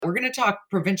we're going to talk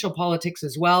provincial politics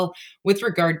as well with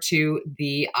regard to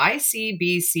the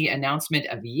ICBC announcement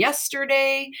of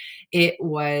yesterday. It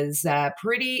was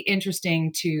pretty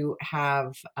interesting to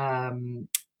have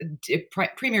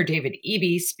Premier David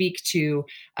Eby speak to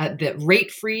the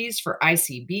rate freeze for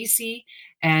ICBC,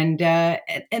 and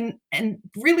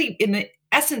really in the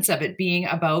essence of it being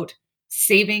about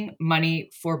saving money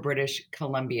for British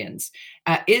Columbians.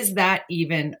 Is that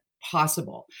even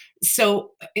possible?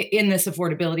 So in this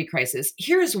affordability crisis,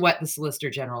 here's what the Solicitor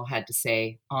General had to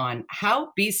say on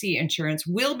how BC insurance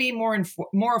will be more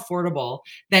affordable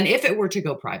than if it were to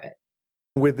go private.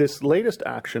 With this latest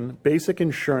action, basic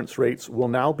insurance rates will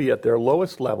now be at their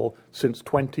lowest level since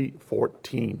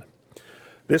 2014.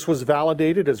 This was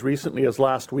validated as recently as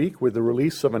last week with the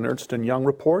release of an Ernst & Young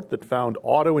report that found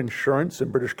auto insurance in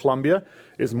British Columbia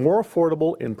is more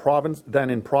affordable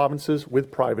than in provinces with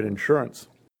private insurance.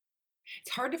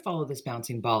 It's hard to follow this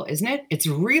bouncing ball, isn't it? It's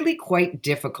really quite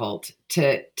difficult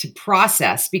to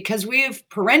process because we have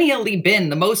perennially been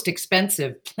the most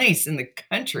expensive place in the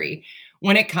country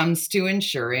when it comes to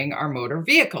insuring our motor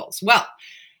vehicles. Well,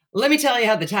 let me tell you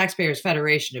how the Taxpayers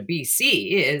Federation of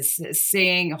BC is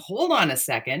saying, hold on a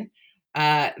second.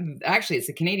 Actually, it's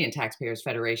the Canadian Taxpayers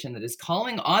Federation that is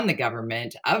calling on the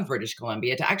government of British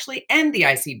Columbia to actually end the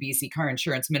ICBC car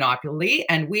insurance monopoly.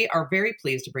 And we are very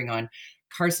pleased to bring on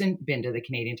Carson Binda, the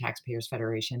Canadian Taxpayers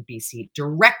Federation BC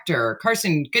Director.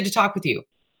 Carson, good to talk with you.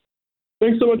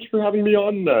 Thanks so much for having me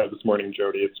on this morning,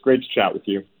 Jody. It's great to chat with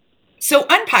you. So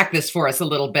unpack this for us a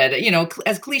little bit. You know,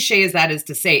 as cliche as that is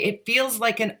to say, it feels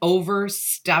like an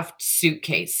overstuffed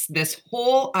suitcase. This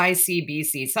whole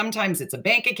ICBC, sometimes it's a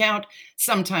bank account,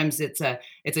 sometimes it's a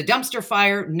dumpster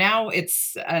fire. Now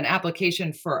it's an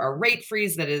application for a rate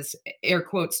freeze that is, air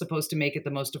quotes, supposed to make it the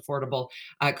most affordable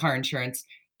car insurance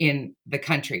in the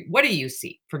country. What do you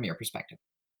see from your perspective?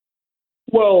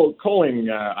 Well, calling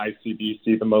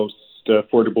ICBC the most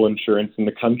affordable insurance in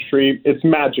the country, it's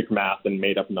magic math and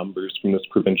made up numbers from this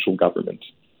provincial government.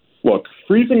 Look,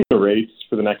 freezing the rates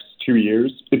for the next 2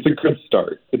 years, it's a good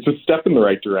start. It's a step in the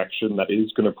right direction that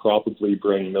is going to probably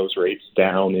bring those rates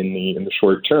down in the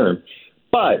short term.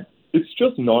 But it's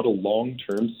just not a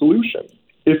long-term solution.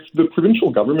 If the provincial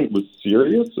government was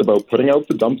serious about putting out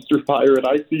the dumpster fire at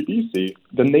ICBC,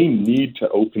 then they need to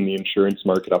open the insurance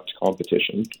market up to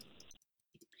competition.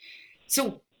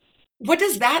 So what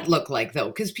does that look like, though?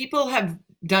 Because people have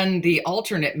done the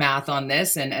alternate math on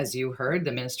this. And as you heard,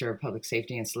 the Minister of Public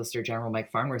Safety and Solicitor General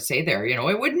Mike Farnworth say there, you know,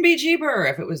 it wouldn't be cheaper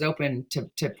if it was open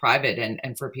to private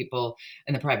and for people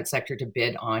in the private sector to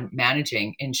bid on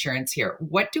managing insurance here.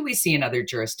 What do we see in other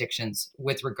jurisdictions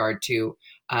with regard to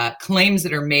claims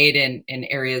that are made in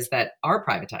areas that are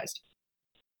privatized?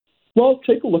 Well,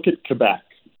 take a look at Quebec.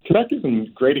 Quebec is a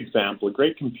great example, a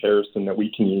great comparison that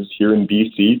we can use here in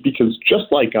BC because just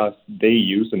like us, they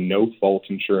use a no-fault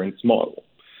insurance model.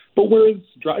 But whereas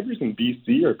drivers in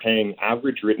BC are paying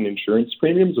average written insurance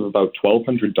premiums of about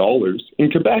 $1,200,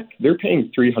 in Quebec, they're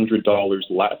paying $300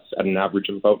 less at an average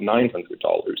of about $900.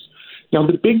 Now,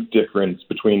 the big difference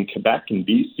between Quebec and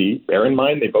BC, bear in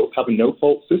mind they both have a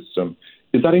no-fault system,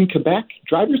 is that in Quebec,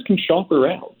 drivers can shop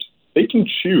around. They can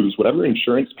choose whatever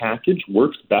insurance package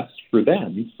works best for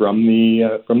them from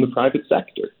the private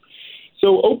sector.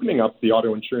 So opening up the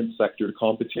auto insurance sector to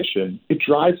competition, it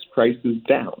drives prices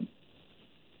down.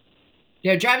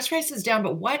 Yeah, it drives prices down.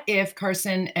 But what if,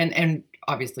 Carson, and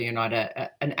obviously you're not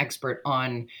an expert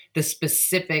on the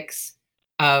specifics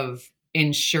of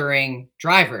insuring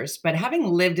drivers, but having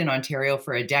lived in Ontario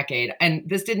for a decade, and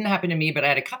this didn't happen to me, but I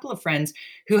had a couple of friends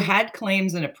who had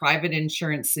claims in a private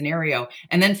insurance scenario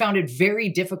and then found it very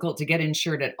difficult to get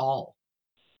insured at all.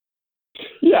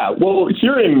 Yeah, well,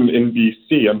 here in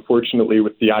BC, unfortunately,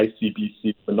 with the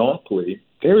ICBC monopoly,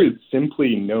 there is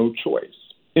simply no choice.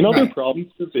 In other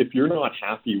provinces, if you're not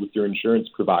happy with your insurance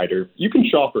provider, you can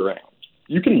shop around.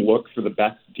 You can look for the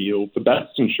best deal, the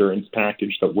best insurance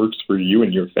package that works for you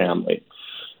and your family.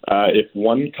 If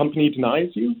one company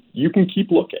denies you, you can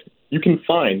keep looking. You can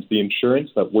find the insurance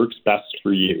that works best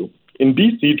for you. In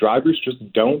BC, drivers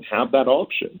just don't have that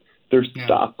option. They're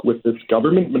stuck with this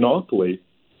government monopoly,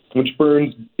 which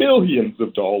burns billions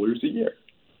of dollars a year.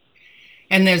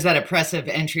 And there's that oppressive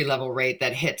entry-level rate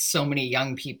that hits so many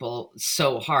young people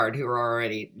so hard who are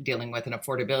already dealing with an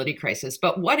affordability crisis.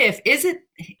 But what if, is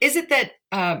it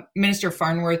that Minister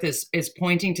Farnworth is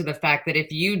pointing to the fact that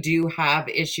if you do have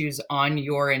issues on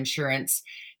your insurance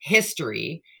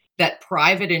history, that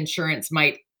private insurance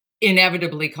might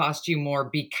inevitably cost you more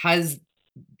because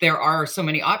there are so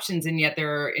many options, and yet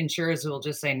there are insurers who will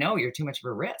just say, no, you're too much of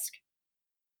a risk?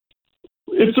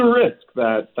 It's a risk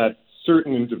that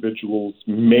certain individuals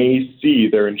may see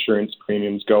their insurance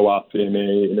premiums go up in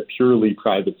a purely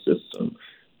private system.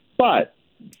 But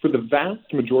for the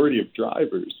vast majority of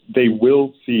drivers, they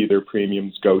will see their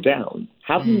premiums go down.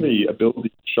 Having the ability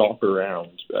to shop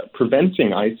around,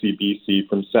 preventing ICBC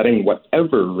from setting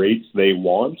whatever rates they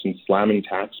want and slamming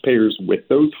taxpayers with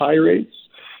those high rates,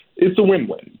 it's a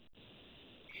win-win.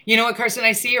 You know what, Carson,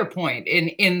 I see your point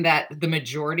in that the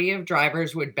majority of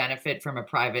drivers would benefit from a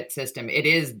private system. It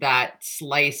is that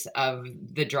slice of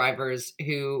the drivers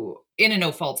who, in a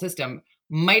no-fault system,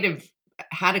 might have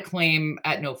had a claim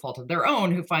at no fault of their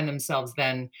own, who find themselves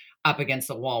then up against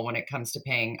the wall when it comes to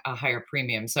paying a higher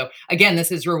premium. So again,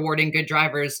 this is rewarding good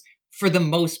drivers for the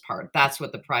most part. That's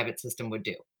what the private system would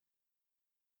do.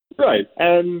 Right.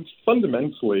 And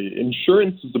fundamentally,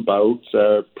 insurance is about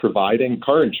providing,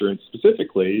 car insurance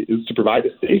specifically, is to provide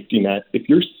a safety net if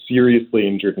you're seriously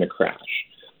injured in a crash.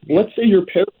 Let's say you're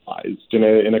paralyzed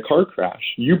in a car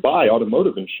crash. You buy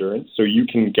automotive insurance so you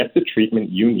can get the treatment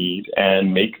you need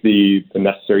and make the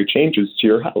necessary changes to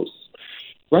your house.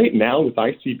 Right now with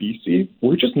ICBC,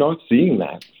 we're just not seeing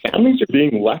that. Families are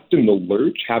being left in the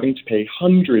lurch, having to pay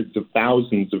hundreds of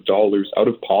thousands of dollars out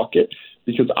of pocket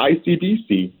because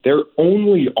ICBC, their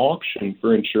only option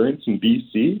for insurance in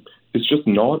BC, is just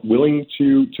not willing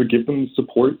to give them the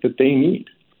support that they need.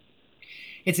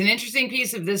 It's an interesting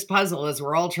piece of this puzzle as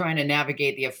we're all trying to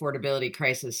navigate the affordability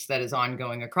crisis that is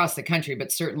ongoing across the country,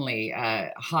 but certainly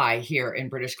high here in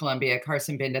British Columbia.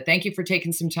 Carson Binda, thank you for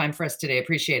taking some time for us today.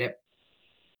 Appreciate it.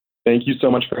 Thank you so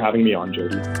much for having me on,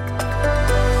 Jody.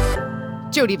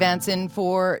 Jody Vanson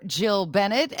for Jill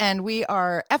Bennett, and we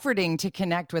are efforting to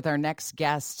connect with our next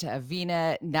guest,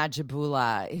 Veena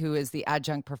Najibullah, who is the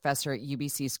adjunct professor at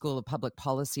UBC School of Public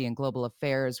Policy and Global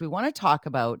Affairs. We want to talk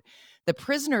about the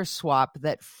prisoner swap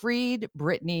that freed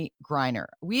Brittney Griner.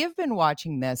 We have been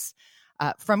watching this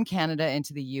from Canada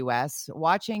into the U.S.,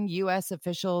 watching U.S.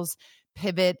 officials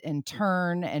pivot and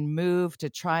turn and move to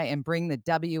try and bring the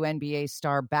WNBA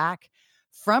star back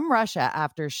from Russia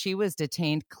after she was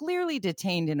detained, clearly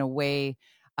detained in a way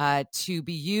to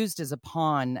be used as a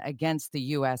pawn against the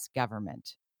U.S.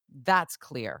 government. That's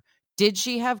clear. Did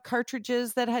she have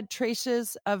cartridges that had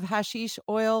traces of hashish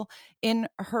oil in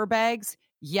her bags?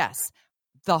 Yes.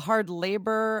 The hard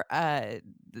labor,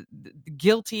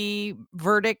 guilty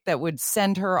verdict that would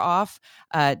send her off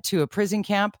to a prison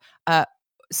camp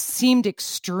seemed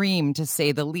extreme, to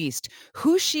say the least.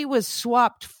 Who she was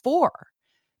swapped for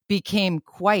became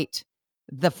quite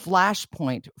the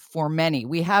flashpoint for many.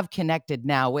 We have connected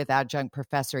now with adjunct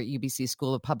professor at UBC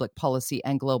School of Public Policy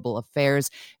and Global Affairs.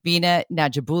 Veena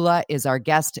Najibullah is our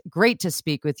guest. Great to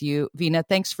speak with you. Veena,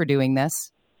 thanks for doing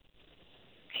this.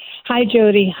 Hi,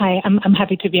 Jody. Hi, I'm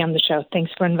happy to be on the show.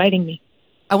 Thanks for inviting me.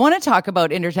 I want to talk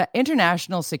about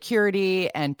international security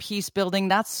and peace building.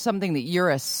 That's something that you're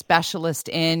a specialist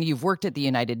in. You've worked at the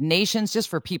United Nations, just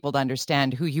for people to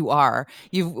understand who you are.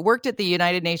 You've worked at the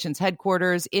United Nations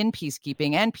headquarters in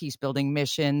peacekeeping and peace building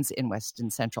missions in West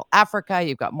and Central Africa.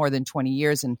 You've got more than 20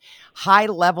 years in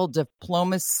high-level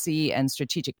diplomacy and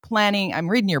strategic planning. I'm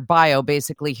reading your bio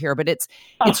basically here, but it's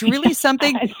really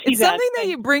something. It's something that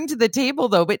you bring to the table,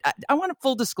 though. But I want a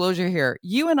full disclosure here.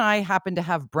 You and I happen to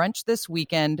have brunch this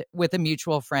weekend with a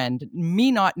mutual friend,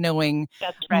 me not knowing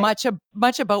much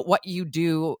about what you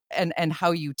do and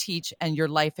how you teach and your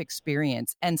life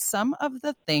experience. And some of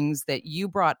the things that you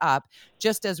brought up,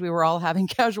 just as we were all having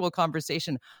casual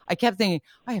conversation, I kept thinking,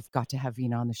 I have got to have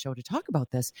Veena on the show to talk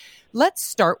about this. Let's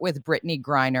start with Brittney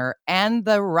Griner and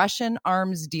the Russian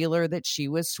arms dealer that she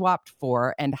was swapped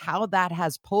for and how that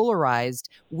has polarized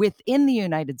within the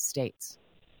United States.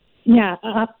 Yeah.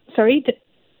 Sorry.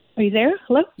 Are you there?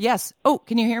 Hello? Yes. Oh,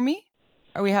 can you hear me?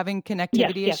 Are we having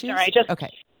connectivity issues? Yes. Sorry, okay.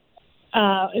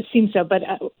 It seems so, but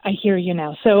I hear you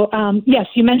now. So, yes,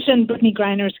 you mentioned Brittney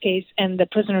Griner's case and the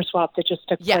prisoner swap that just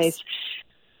took place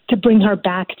to bring her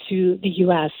back to the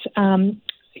U.S.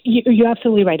 You're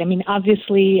absolutely right. I mean,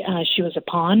 obviously, she was a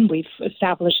pawn. We've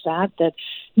established that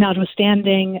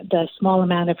notwithstanding the small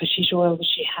amount of hashish oil that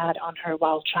she had on her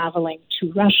while traveling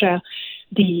to Russia,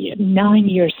 the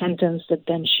 9-year sentence that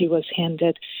then she was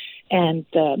handed, and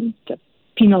the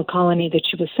penal colony that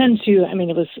she was sent to, I mean,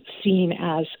 it was seen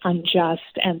as unjust,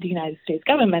 and the United States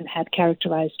government had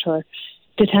characterized her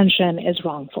detention as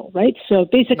wrongful, right? So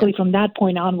basically from that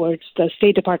point onwards, the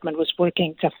State Department was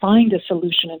working to find a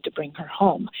solution and to bring her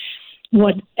home.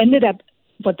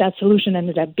 What that solution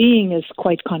ended up being is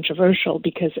quite controversial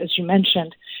because, as you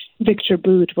mentioned, Victor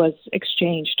Bout was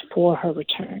exchanged for her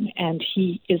return, and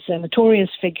he is a notorious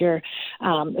figure,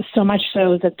 so much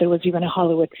so that there was even a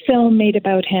Hollywood film made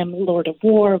about him, Lord of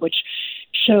War, which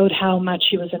showed how much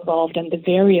he was involved in the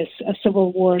various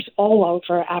civil wars all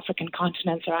over African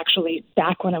continents. Or actually,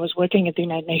 back when I was working at the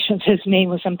United Nations, his name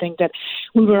was something that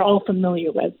we were all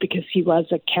familiar with because he was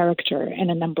a character in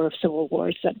a number of civil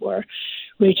wars that were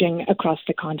raging across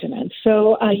the continent.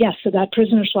 So, yes, so that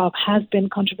prisoner swap has been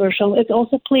controversial. It's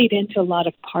also played into a lot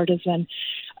of partisan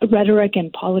rhetoric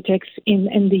and politics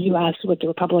in the U.S., with the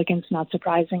Republicans, not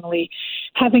surprisingly,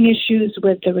 having issues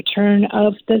with the return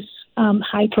of this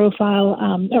high-profile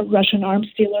Russian arms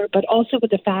dealer, but also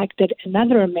with the fact that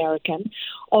another American,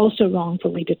 also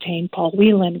wrongfully detained, Paul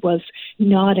Whelan, was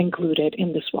not included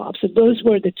in the swap. So those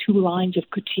were the two lines of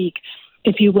critique,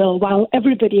 if you will, while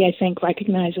everybody, I think,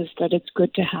 recognizes that it's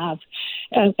good to have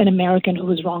an American who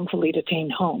was wrongfully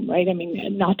detained home, right? I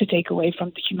mean, not to take away from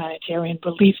the humanitarian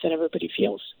relief that everybody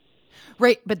feels.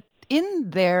 Right, but in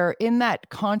that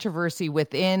controversy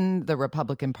within the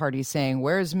Republican Party saying,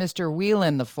 where's Mr.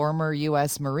 Whelan, the former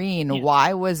U.S. Marine? Yeah.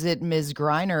 Why was it Ms.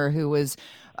 Griner who was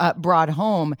brought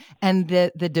home? And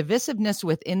the divisiveness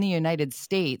within the United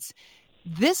States,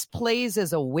 this plays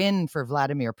as a win for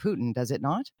Vladimir Putin, does it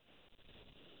not?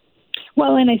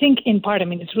 Well, and I think in part, I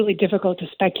mean, it's really difficult to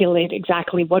speculate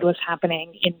exactly what was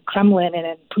happening in Kremlin and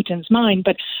in Putin's mind,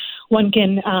 but one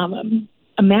can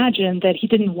imagine that he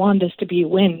didn't want this to be a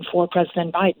win for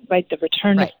President Biden, right? The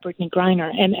return of Brittney Griner.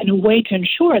 And a way to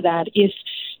ensure that is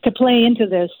to play into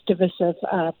this divisive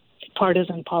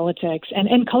partisan politics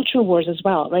and culture wars as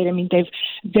well, right? I mean, they've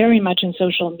very much in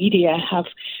social media have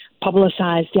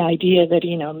publicized the idea that,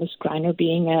 you know, Ms. Griner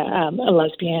being a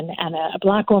lesbian and a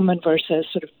black woman versus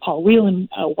sort of Paul Whelan,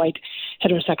 a white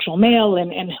heterosexual male,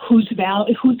 and whose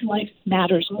life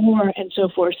matters more and so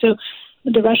forth. So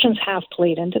the Russians have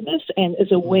played into this and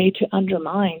as a way to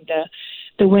undermine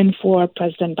the win for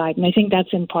President Biden. I think that's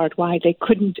in part why they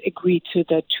couldn't agree to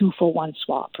the 2-for-1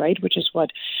 swap, right, which is what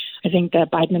I think the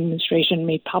Biden administration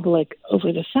made public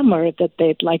over the summer, that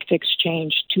they'd like to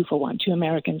exchange 2-for-1, 2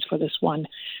 Americans for this one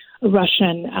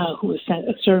Russian who was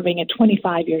serving a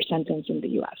 25-year sentence in the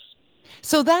U.S.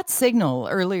 So that signal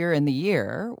earlier in the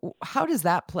year, how does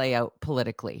that play out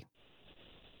politically?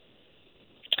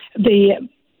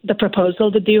 The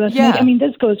proposal that the U.S. made, I mean,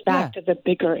 this goes back to the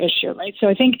bigger issue, right? So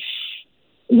I think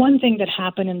one thing that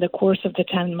happened in the course of the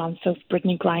 10 months of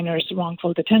Brittney Griner's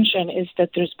wrongful detention is that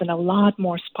there's been a lot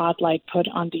more spotlight put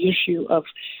on the issue of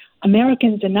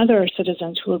Americans and other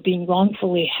citizens who are being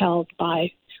wrongfully held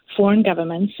by foreign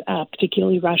governments,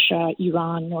 particularly Russia,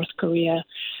 Iran, North Korea,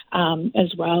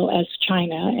 as well as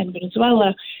China and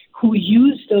Venezuela, who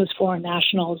use those foreign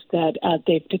nationals that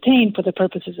they've detained for the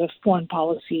purposes of foreign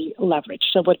policy leverage.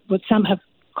 So what some have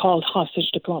called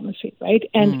hostage diplomacy, right?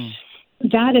 And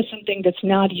that is something that's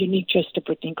not unique just to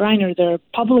Brittney Griner. There are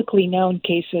publicly known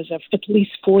cases of at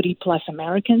least 40-plus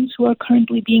Americans who are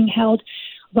currently being held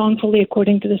wrongfully,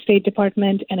 according to the State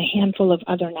Department, and a handful of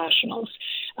other nationals,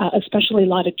 especially a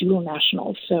lot of dual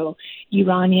nationals. So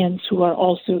Iranians who are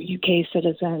also UK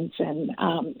citizens and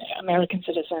American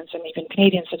citizens and even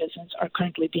Canadian citizens are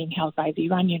currently being held by the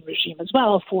Iranian regime as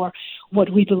well for what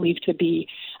we believe to be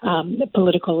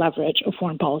political leverage or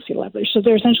foreign policy leverage. So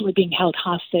they're essentially being held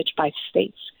hostage by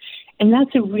states. And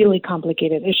that's a really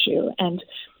complicated issue. And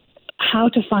how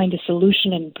to find a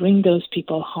solution and bring those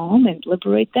people home and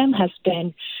liberate them has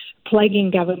been plaguing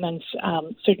governments,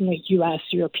 certainly U.S.,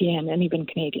 European, and even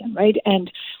Canadian, right?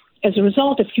 And as a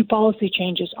result, a few policy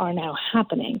changes are now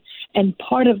happening. And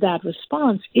part of that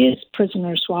response is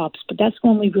prisoner swaps, but that's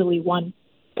only really one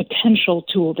potential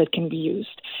tool that can be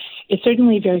used. It's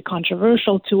certainly a very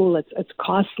controversial tool. It's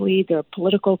costly. There are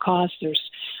political costs. There's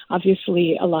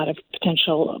obviously a lot of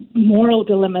potential moral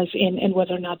dilemmas in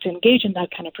whether or not to engage in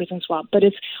that kind of prison swap. But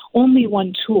it's only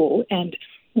one tool. And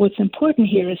what's important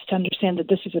here is to understand that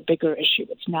this is a bigger issue.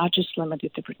 It's not just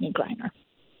limited to Brittney Griner.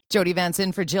 Jody Vance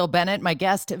in for Jill Bennett. My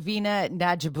guest, Veena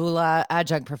Najibullah,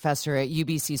 adjunct professor at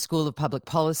UBC School of Public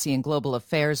Policy and Global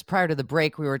Affairs. Prior to the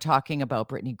break, we were talking about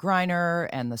Brittney Griner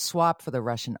and the swap for the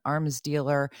Russian arms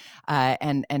dealer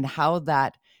and how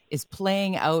that is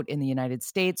playing out in the United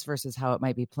States versus how it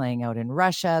might be playing out in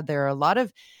Russia. There are a lot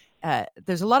of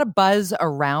there's a lot of buzz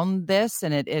around this,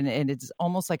 and it's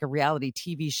almost like a reality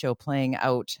TV show playing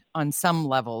out on some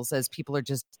levels as people are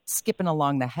just skipping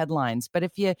along the headlines. But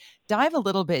if you dive a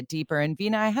little bit deeper, and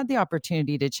Veena, I had the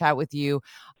opportunity to chat with you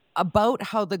about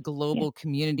how the global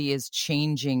community is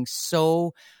changing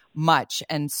so much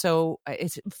and so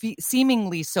it's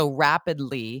seemingly so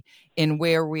rapidly in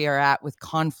where we are at with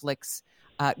conflicts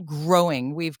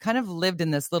growing. We've kind of lived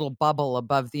in this little bubble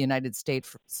above the United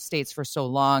States for so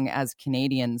long as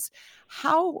Canadians.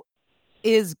 How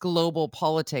is global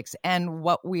politics and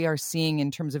what we are seeing in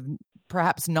terms of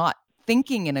perhaps not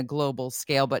thinking in a global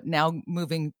scale, but now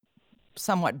moving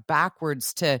somewhat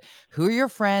backwards to who are your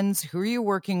friends, who are you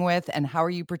working with, and how are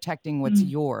you protecting what's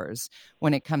yours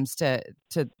when it comes to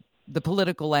the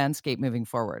political landscape moving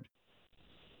forward?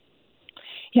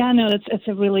 Yeah, no, it's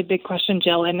a really big question,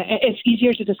 Jill. And it's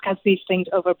easier to discuss these things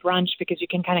over brunch because you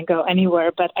can kind of go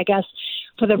anywhere. But I guess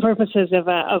for the purposes of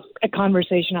a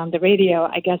conversation on the radio,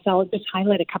 I guess I'll just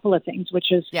highlight a couple of things,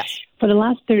 which is for the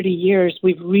last 30 years,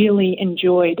 we've really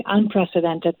enjoyed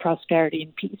unprecedented prosperity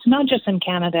and peace, not just in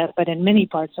Canada, but in many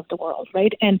parts of the world,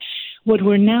 right? And what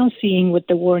we're now seeing with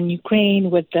the war in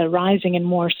Ukraine, with the rising and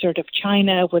more assertive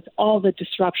China, with all the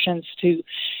disruptions to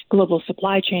global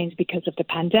supply chains because of the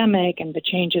pandemic and the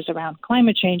changes around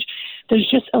climate change, there's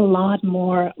just a lot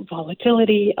more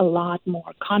volatility, a lot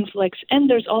more conflicts, and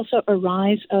there's also a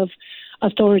rise of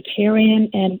authoritarian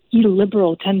and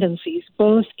illiberal tendencies,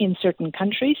 both in certain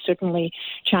countries, certainly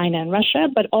China and Russia,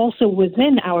 but also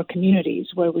within our communities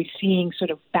where we're seeing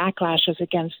sort of backlashes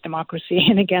against democracy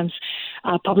and against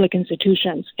public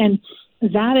institutions. And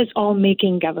that is all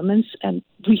making governments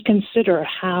reconsider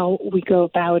how we go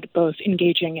about both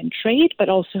engaging in trade, but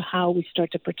also how we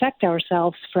start to protect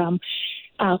ourselves from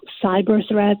cyber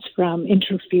threats, from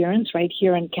interference. Right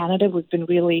here in Canada, we've been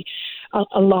really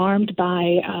alarmed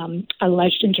by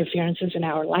alleged interferences in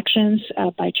our elections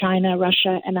by China,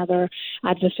 Russia, and other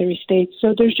adversary states.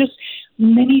 So there's just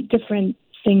many different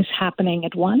things happening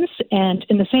at once. And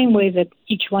in the same way that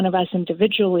each one of us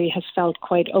individually has felt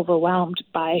quite overwhelmed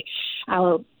by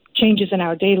our changes in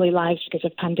our daily lives because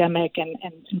of pandemic and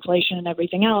inflation and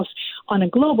everything else, on a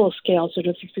global scale, sort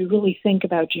of if you really think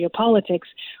about geopolitics,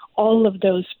 all of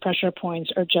those pressure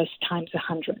points are just times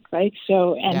 100, right?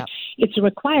 So, and it's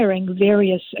requiring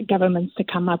various governments to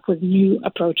come up with new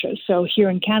approaches. So here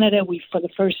in Canada, we for the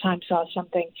first time saw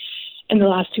something in the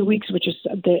last 2 weeks, which is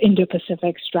the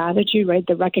Indo-Pacific strategy, right?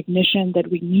 The recognition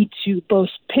that we need to both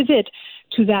pivot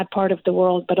to that part of the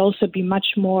world, but also be much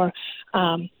more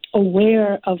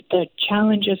aware of the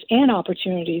challenges and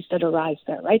opportunities that arise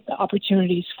there, right? The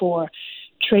opportunities for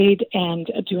trade and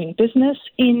doing business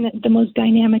in the most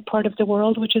dynamic part of the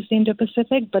world, which is the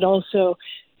Indo-Pacific, but also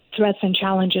threats and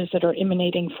challenges that are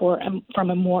emanating from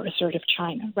a more assertive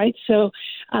China, right? So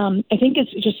I think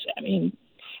it's just,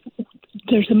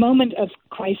 there's a moment of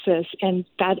crisis, and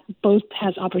that both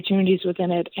has opportunities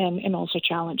within it and also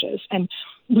challenges. And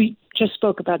we just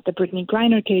spoke about the Brittney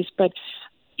Griner case, but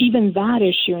even that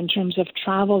issue in terms of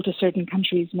travel to certain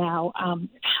countries now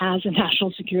has a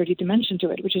national security dimension to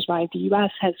it, which is why the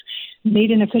U.S. has made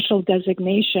an official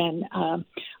designation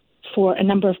for a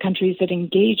number of countries that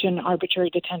engage in arbitrary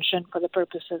detention for the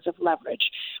purposes of leverage,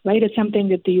 right? It's something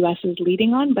that the U.S. is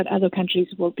leading on, but other countries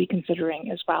will be considering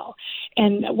as well.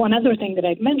 And one other thing that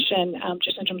I'd mention,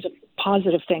 just in terms of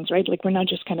positive things, right? Like we're not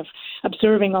just kind of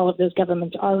observing all of those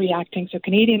governments are reacting. So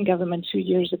Canadian government 2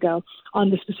 years ago on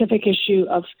the specific issue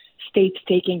of states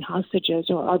taking hostages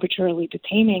or arbitrarily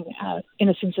detaining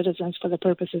innocent citizens for the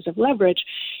purposes of leverage,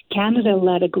 Canada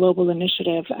led a global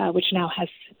initiative, which now has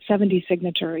 70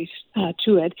 signatories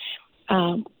to it,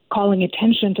 calling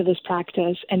attention to this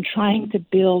practice and trying to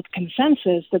build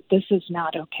consensus that this is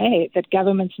not okay, that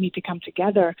governments need to come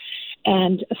together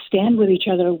and stand with each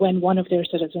other when one of their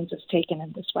citizens is taken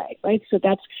in this way, right? So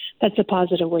that's a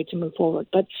positive way to move forward.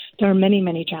 But there are many,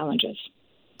 many challenges.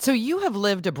 So you have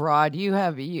lived abroad.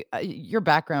 Your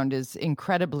background is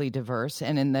incredibly diverse,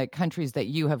 and in the countries that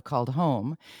you have called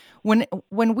home, when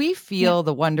we feel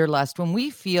the wanderlust, when we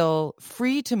feel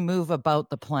free to move about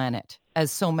the planet,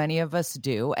 as so many of us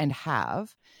do and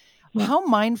have, how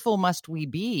mindful must we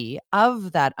be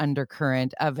of that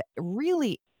undercurrent of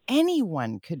really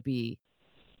anyone could be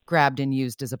grabbed and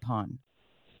used as a pawn?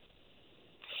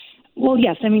 Well,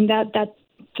 yes. I mean, that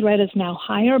threat is now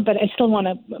higher, but I still want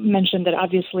to mention that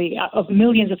obviously of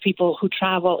millions of people who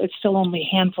travel, it's still only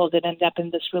a handful that end up in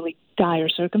this really dire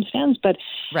circumstance. But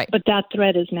that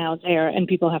threat is now there, and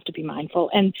people have to be mindful.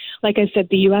 And like I said,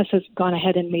 the U.S. has gone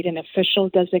ahead and made an official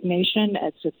designation.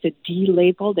 It's a D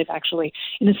label. They've actually,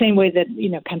 in the same way that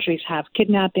countries have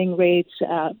kidnapping rates,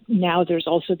 now there's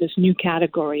also this new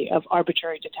category of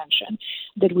arbitrary detention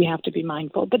that we have to be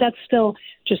mindful. But that's still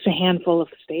just a handful of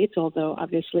states, although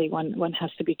obviously one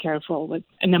has to be careful with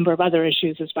a number of other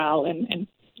issues as well in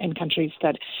countries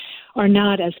that are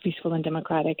not as peaceful and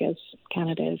democratic as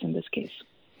Canada is in this case.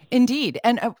 Indeed.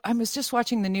 And I was just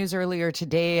watching the news earlier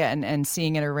today and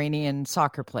seeing an Iranian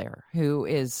soccer player who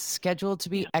is scheduled to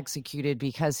be executed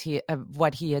because of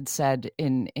what he had said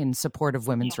in support of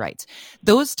women's rights.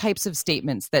 Those types of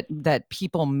statements that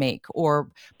people make, or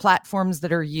platforms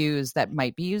that are used that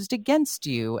might be used against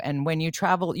you. And when you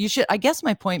travel, you should, I guess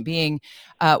my point being,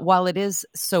 while it is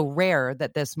so rare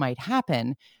that this might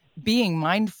happen, being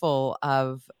mindful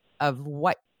of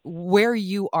where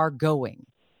you are going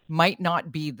might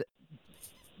not be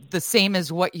the same as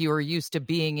what you are used to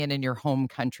being in your home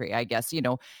country. I guess,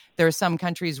 there are some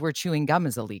countries where chewing gum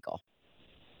is illegal.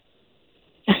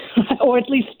 Or at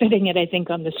least spitting it, I think,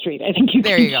 on the street. I think you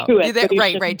there can you go. chew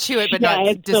it. Right. Chew it, but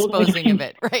not disposing of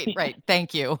it. Right.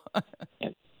 Thank you.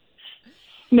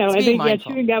 No, I think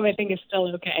chewing gum, I think, is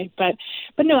still okay. But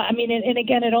no, I mean, and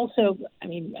again, it also, I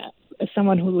mean, as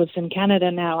someone who lives in Canada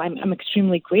now, I'm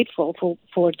extremely grateful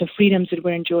for the freedoms that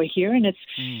we enjoy here, and it's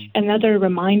another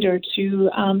reminder to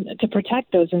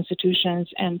protect those institutions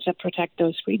and to protect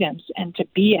those freedoms and to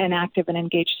be an active and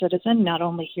engaged citizen, not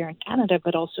only here in Canada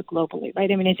but also globally,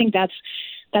 right? I mean, I think that's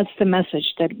the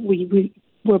message, that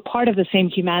we're part of the same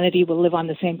humanity. We'll live on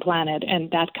the same planet, and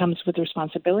that comes with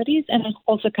responsibilities, and it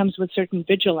also comes with certain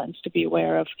vigilance to be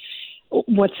aware of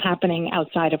what's happening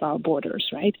outside of our borders,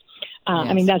 right? Yes.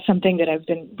 I mean, that's something that I've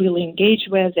been really engaged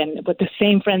with, and with the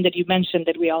same friend that you mentioned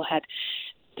that we all had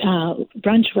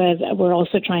brunch with, we're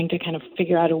also trying to kind of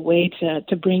figure out a way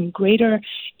to bring greater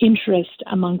interest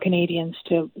among Canadians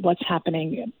to what's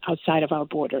happening outside of our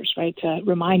borders, right? To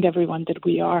remind everyone that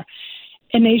we are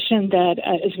a nation that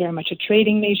is very much a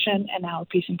trading nation, and our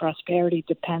peace and prosperity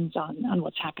depends on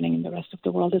what's happening in the rest of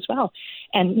the world as well.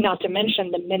 And not to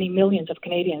mention the many millions of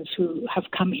Canadians who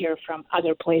have come here from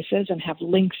other places and have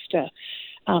links to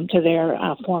their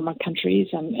former countries,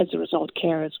 and as a result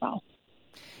care as well.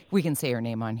 We can say her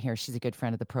name on here. She's a good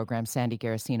friend of the program, Sandy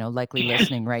Garasino, likely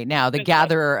listening right now, the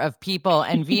gatherer of people.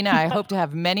 And Veena, I hope to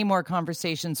have many more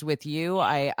conversations with you.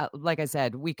 Like I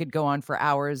said, we could go on for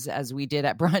hours as we did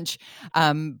at brunch,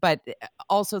 but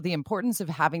also the importance of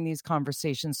having these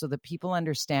conversations so that people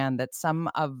understand that some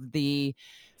of the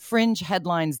fringe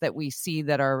headlines that we see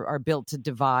that are built to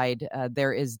divide,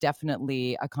 there is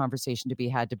definitely a conversation to be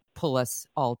had to pull us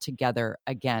all together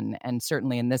again. And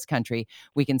certainly in this country,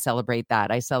 we can celebrate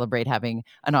that. I celebrate having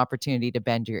an opportunity to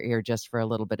bend your ear just for a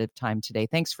little bit of time today.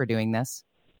 Thanks for doing this.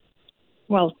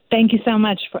 Well, thank you so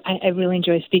much. I really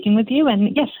enjoy speaking with you.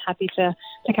 And yes, happy to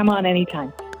come on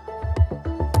anytime.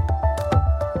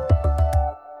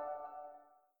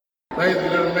 Ladies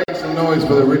and gentlemen, make some noise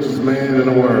for the richest man in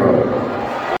the world.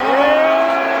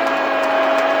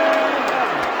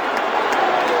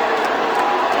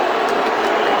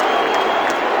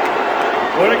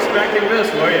 Weren't expecting this,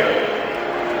 were you?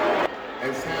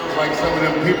 It sounds like some of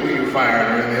them people you fired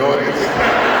are in the audience.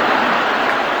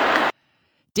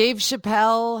 Dave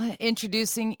Chappelle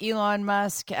introducing Elon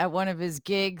Musk at one of his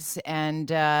gigs, and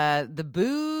the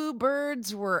boo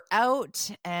birds were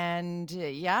out, and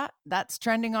that's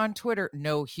trending on Twitter.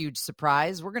 No huge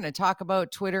surprise. We're going to talk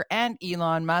about Twitter and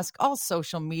Elon Musk. All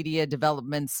social media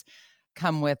developments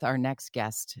come with our next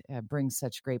guest. Brings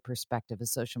such great perspective, a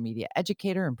social media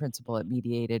educator and principal at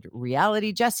Mediated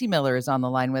Reality. Jesse Miller is on the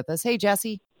line with us. Hey,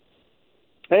 Jesse.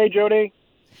 Hey, Jody.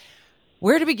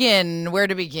 Where to begin?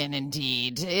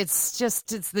 Indeed.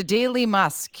 It's the Daily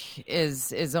Musk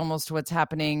is almost what's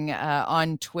happening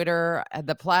on Twitter.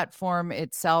 The platform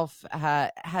itself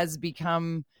has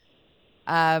become,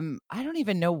 I don't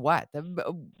even know what,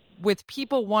 with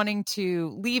people wanting to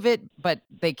leave it, but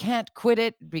they can't quit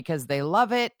it because they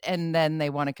love it. And then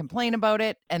they want to complain about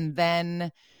it. And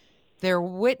then they're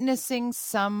witnessing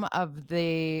some of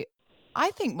the,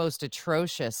 I think, most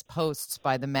atrocious posts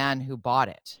by the man who bought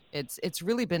it. It's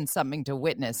really been something to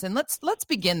witness. And let's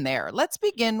begin there. Let's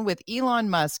begin with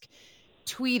Elon Musk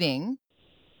tweeting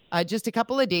just a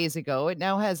couple of days ago. It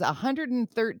now has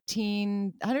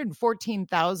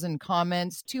 114,000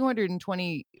 comments,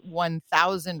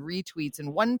 221,000 retweets,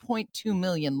 and 1.2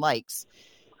 million likes.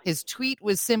 His tweet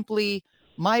was simply,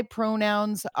 "My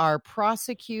pronouns are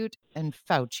prosecute and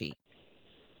Fauci."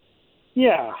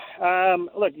 Yeah.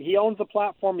 Look, he owns the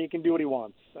platform. He can do what he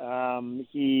wants.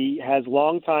 He has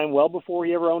long time, well before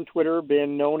he ever owned Twitter,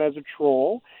 been known as a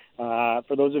troll.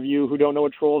 For those of you who don't know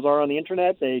what trolls are on the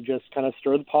internet, they just kind of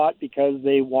stir the pot because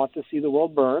they want to see the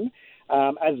world burn.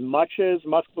 As much as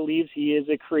Musk believes he is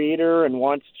a creator and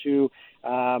wants to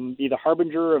be the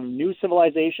harbinger of new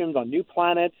civilizations on new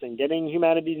planets and getting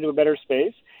humanity into a better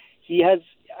space, he has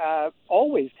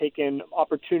always taken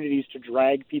opportunities to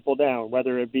drag people down,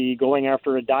 whether it be going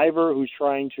after a diver who's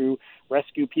trying to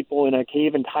rescue people in a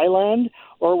cave in Thailand,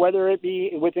 or whether it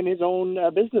be within his own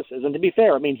businesses. And to be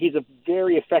fair, I mean, he's a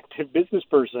very effective business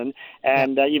person.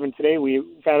 And even today, we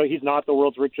found out he's not the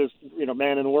world's richest,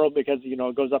 man in the world, because,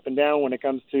 it goes up and down when it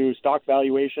comes to stock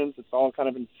valuations. It's all kind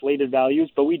of inflated values.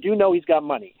 But we do know he's got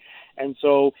money. And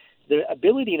so the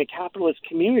ability in a capitalist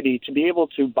community to be able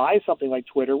to buy something like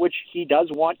Twitter, which he does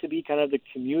want to be kind of the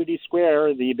community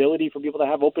square, the ability for people to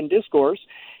have open discourse.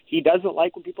 He doesn't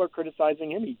like when people are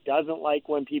criticizing him. He doesn't like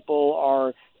when people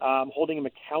are holding him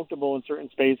accountable in certain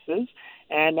spaces.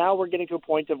 And now we're getting to a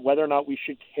point of whether or not we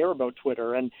should care about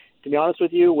Twitter. And to be honest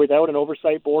with you, without an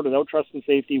oversight board, without trust and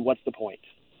safety, what's the point?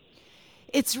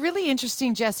 It's really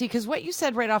interesting, Jesse, because what you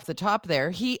said right off the top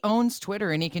there, he owns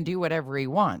Twitter and he can do whatever he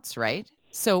wants, right?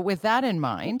 So with that in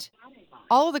mind,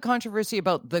 all of the controversy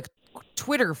about the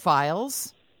Twitter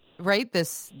files, right?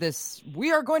 This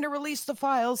we are going to release the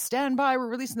files, stand by, we're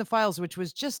releasing the files, which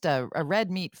was just a red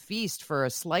meat feast for a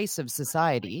slice of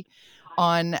society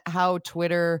on how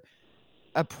Twitter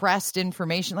oppressed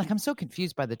information. Like, I'm so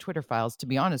confused by the Twitter files, to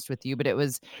be honest with you, but it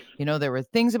was, there were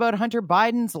things about Hunter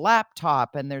Biden's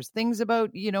laptop, and there's things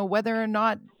about, whether or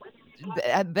not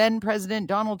then President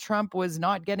Donald Trump was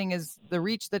not getting the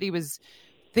reach that he was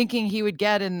thinking he would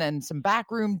get, and then some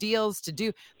backroom deals to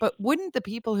do. But wouldn't the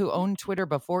people who owned Twitter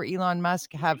before Elon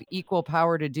Musk have equal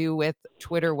power to do with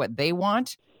Twitter what they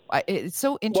want? It's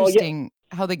so interesting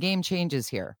how the game changes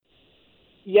here.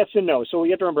 Yes and no. So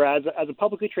you have to remember, as a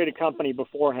publicly traded company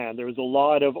beforehand, there was a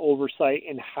lot of oversight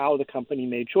in how the company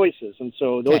made choices. And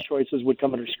so those choices would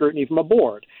come under scrutiny from a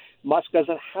board. Musk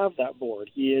doesn't have that board.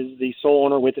 He is the sole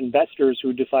owner with investors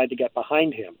who decide to get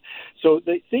behind him. So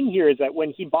the thing here is that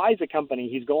when he buys a company,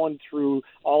 he's going through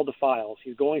all the files.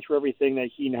 He's going through everything that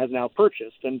he has now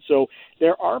purchased. And so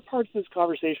there are parts of this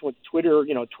conversation with Twitter,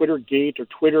 Twittergate or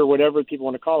Twitter, whatever people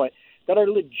want to call it, that are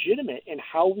legitimate in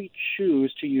how we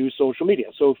choose to use social media.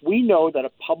 So if we know that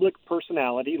a public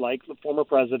personality like the former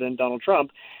president, Donald Trump,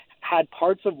 had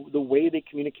parts of the way they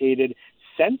communicated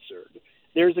censored,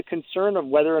 there's a concern of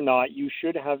whether or not you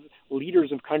should have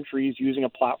leaders of countries using a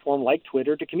platform like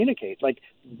Twitter to communicate. Like,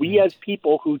 we as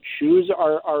people who choose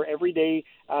our everyday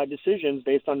decisions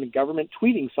based on the government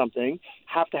tweeting something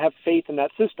have to have faith in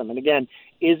that system. And again,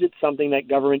 is it something that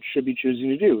government should be choosing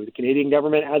to do? The Canadian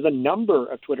government has a number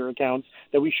of Twitter accounts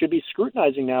that we should be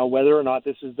scrutinizing now whether or not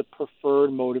this is the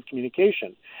preferred mode of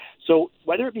communication. So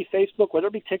whether it be Facebook, whether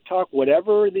it be TikTok,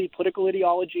 whatever the political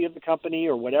ideology of the company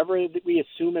or whatever that we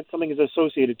assume that something is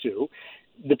associated to,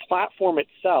 the platform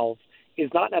itself is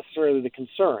not necessarily the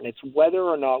concern. It's whether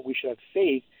or not we should have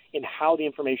faith in how the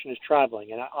information is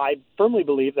traveling. And I firmly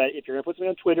believe that if you're going to put something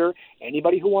on Twitter,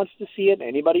 anybody who wants to see it,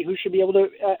 anybody who should be able to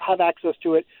have access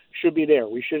to it should be there.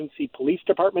 We shouldn't see police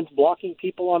departments blocking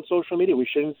people on social media. We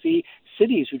shouldn't see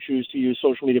cities who choose to use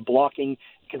social media blocking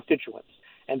constituents.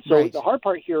 And so the hard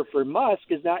part here for Musk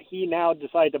is that he now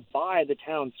decided to buy the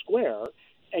town square.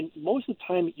 And most of the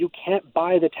time, you can't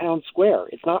buy the town square.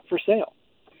 It's not for sale.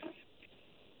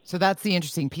 So that's the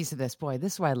interesting piece of this. Boy,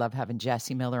 this is why I love having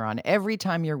Jesse Miller on. Every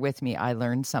time you're with me, I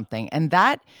learn something. And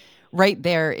that right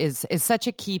there is such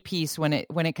a key piece when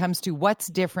it comes to what's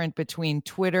different between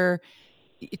Twitter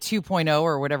 2.0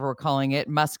 or whatever we're calling it,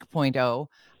 Musk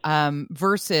 0.0,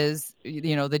 versus,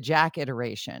 the Jack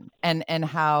iteration and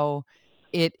how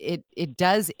it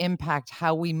does impact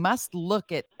how we must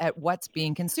look at what's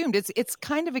being consumed. It's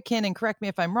kind of akin, and correct me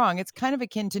if I'm wrong, it's kind of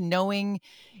akin to knowing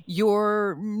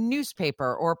your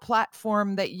newspaper or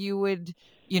platform that you would,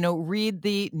 read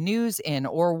the news in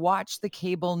or watch the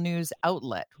cable news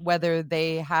outlet, whether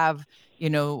they have,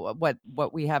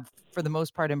 what we have for the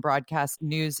most part in broadcast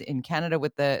news in Canada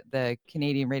with the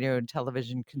Canadian Radio and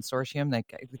Television Consortium,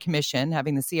 the commission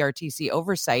having the CRTC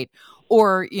oversight,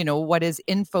 or, what is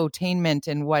infotainment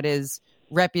and what is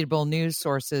reputable news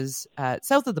sources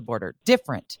south of the border.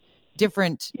 Different very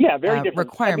different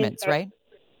requirements, right?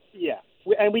 Yeah.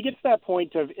 And we get to that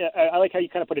point of, I like how you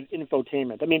kind of put it,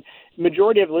 infotainment. I mean,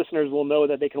 majority of listeners will know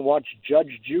that they can watch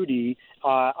Judge Judy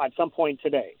at some point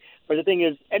today. But the thing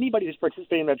is, anybody who's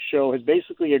participating in that show has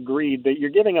basically agreed that you're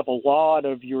giving up a lot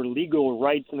of your legal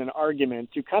rights in an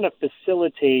argument to kind of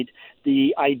facilitate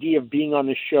the idea of being on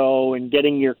the show and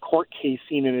getting your court case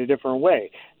seen in a different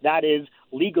way. That is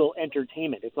legal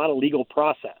entertainment. It's not a legal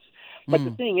process. But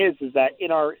the thing is that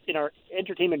in our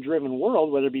entertainment-driven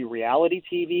world, whether it be reality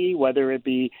TV, whether it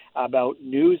be about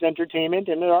news entertainment,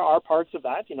 and there are parts of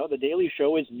that, the Daily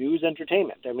Show is news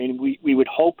entertainment. I mean, we would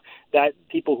hope that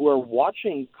people who are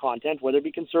watching content, whether it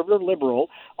be conservative or liberal,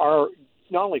 are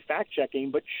not only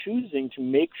fact-checking, but choosing to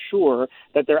make sure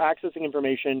that they're accessing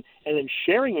information and then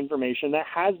sharing information that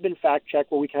has been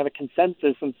fact-checked, where we can have a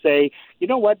consensus and say, you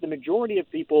know what, the majority of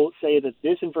people say that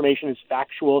this information is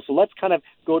factual, so let's kind of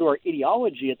go to our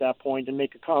ideology at that point and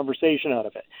make a conversation out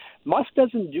of it. Musk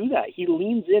doesn't do that. He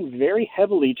leans in very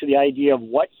heavily to the idea of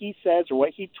what he says or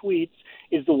what he tweets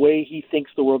is the way he thinks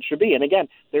the world should be. And again,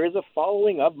 there is a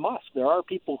following of Musk. There are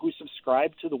people who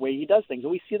subscribe to the way he does things.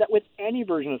 And we see that with any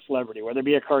version of celebrity, whether it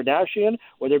be a Kardashian,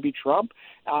 whether it be Trump.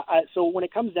 So when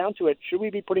it comes down to it, should we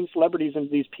be putting celebrities into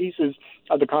these pieces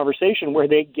of the conversation where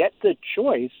they get the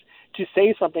choice to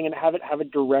say something and have it have a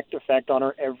direct effect on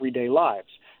our everyday lives?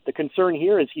 The concern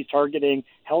here is he's targeting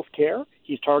health care.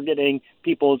 He's targeting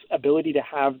people's ability to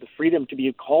have the freedom to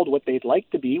be called what they'd like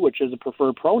to be, which is a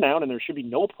preferred pronoun, and there should be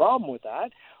no problem with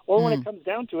that. Or when it comes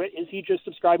down to it, is he just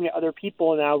subscribing to other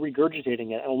people and now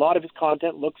regurgitating it? And a lot of his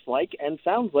content looks like and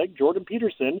sounds like Jordan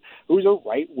Peterson, who's a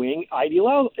right-wing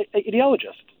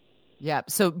ideologist. Yeah.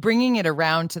 So bringing it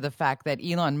around to the fact that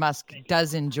Elon Musk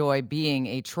does enjoy being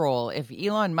a troll. If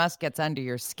Elon Musk gets under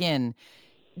your skin,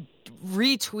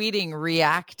 retweeting,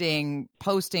 reacting,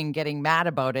 posting, getting mad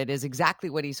about it is exactly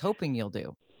what he's hoping you'll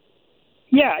do.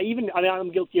 Yeah, I'm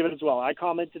guilty of it as well. I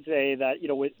commented today that,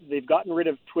 they've gotten rid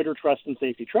of Twitter Trust and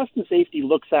Safety. Trust and Safety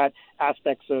looks at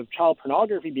aspects of child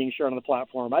pornography being shared on the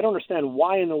platform. I don't understand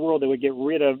why in the world they would get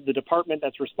rid of the department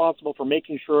that's responsible for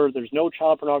making sure there's no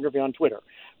child pornography on Twitter.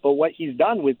 But what he's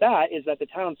done with that is that the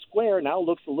town square now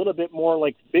looks a little bit more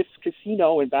like Biff's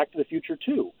Casino and Back to the Future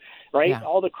 2, right? Yeah.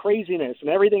 All the craziness and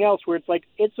everything else where it's like,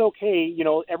 it's okay,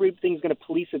 everything's going to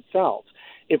police itself.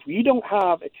 If we don't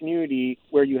have a community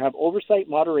where you have oversight,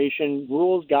 moderation,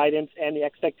 rules, guidance, and the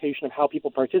expectation of how people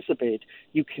participate,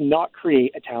 you cannot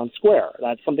create a town square.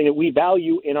 That's something that we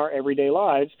value in our everyday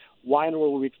lives. Why in the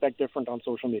world would we expect different on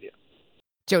social media?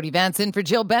 Jody Vance in for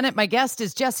Jill Bennett. My guest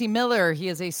is Jesse Miller. He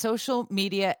is a social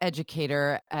media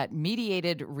educator at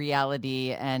Mediated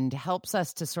Reality and helps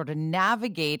us to sort of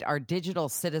navigate our digital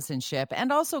citizenship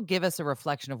and also give us a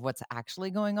reflection of what's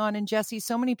actually going on. And Jesse,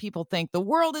 so many people think the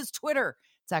world is Twitter.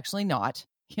 It's actually not.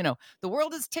 The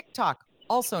world is TikTok.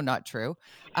 Also not true.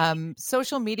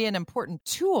 Social media, an important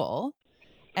tool,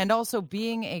 and also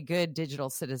being a good digital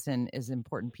citizen is an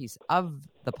important piece of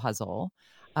the puzzle.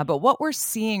 But what we're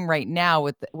seeing right now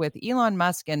with Elon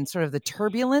Musk and sort of the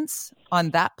turbulence on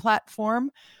that platform,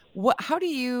 how do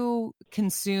you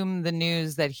consume the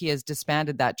news that he has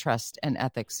disbanded that trust and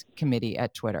ethics committee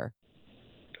at Twitter?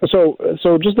 So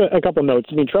just a couple notes.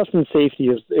 I mean, trust and safety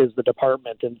is the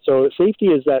department. And so safety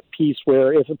is that piece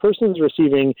where if a person is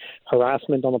receiving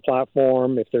harassment on the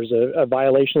platform, if there's a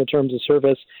violation of terms of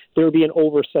service, there would be an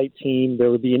oversight team.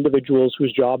 There would be individuals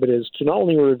whose job it is to not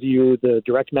only review the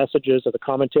direct messages or the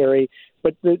commentary,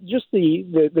 but just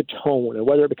the tone and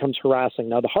whether it becomes harassing.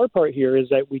 Now, the hard part here is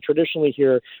that we traditionally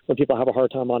hear when people have a hard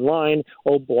time online,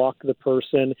 block the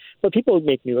person, but people would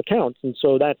make new accounts. And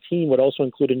so that team would also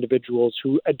include individuals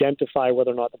who identify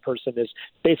whether or not the person is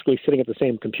basically sitting at the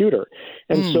same computer.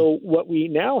 And so what we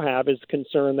now have is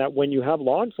concern that when you have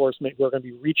law enforcement who are going to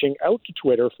be reaching out to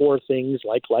Twitter for things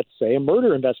like, let's say, a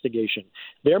murder investigation,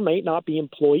 there might not be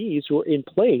employees who are in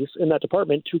place in that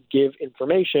department to give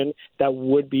information that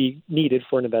would be needed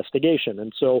for an investigation.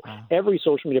 And so every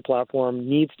social media platform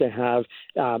needs to have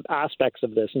aspects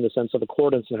of this in the sense of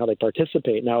accordance and how they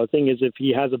participate. Now, the thing is, if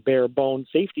he has a bare bone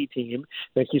safety team,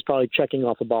 then he's probably checking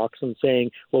off a box and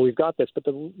saying, well, we've got this. But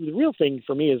the real thing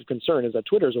for me is concern is that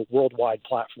Twitter is a worldwide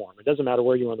platform. It doesn't matter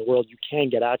where you are in the world. You can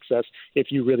get access if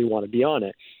you really want to be on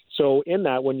it. So in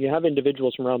that, when you have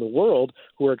individuals from around the world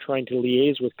who are trying to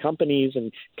liaise with companies and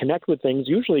connect with things,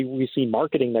 usually we see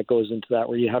marketing that goes into that,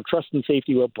 where you have trust and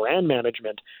safety or brand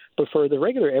management. But for the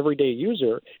regular everyday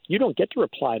user, you don't get to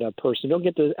reply to a person. You don't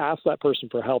get to ask that person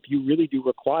for help. You really do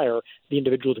require the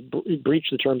individual to breach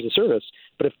the terms of service.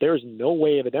 But if there's no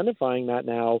way of identifying that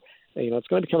now, it's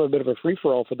going to become a bit of a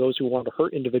free-for-all for those who want to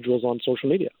hurt individuals on social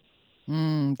media.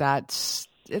 It's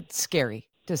scary,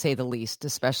 to say the least,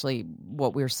 especially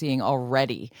what we're seeing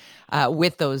already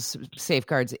with those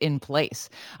safeguards in place.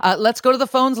 Let's go to the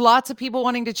phones. Lots of people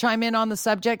wanting to chime in on the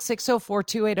subject.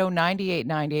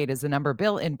 604-280-9898 is the number.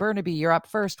 Bill in Burnaby, you're up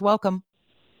first. Welcome.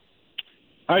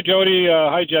 Hi, Jody.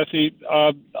 Hi, Jesse.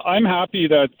 I'm happy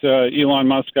that Elon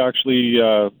Musk actually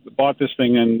bought this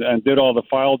thing and did all the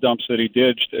file dumps that he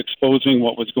did, exposing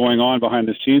what was going on behind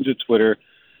the scenes at Twitter.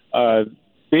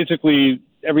 Basically,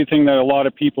 everything that a lot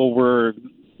of people were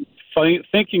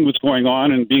thinking was going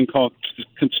on and being called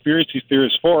conspiracy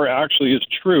theorists for actually is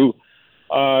true.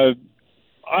 I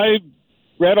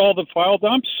read all the file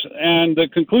dumps, and the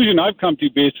conclusion I've come to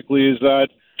basically is that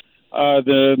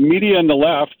the media and the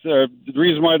left, the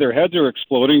reason why their heads are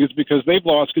exploding is because they've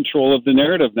lost control of the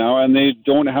narrative now, and they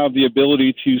don't have the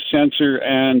ability to censor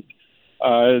and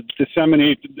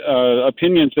disseminate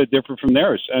opinions that differ from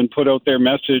theirs and put out their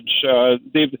message.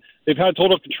 They've had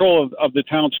total control of the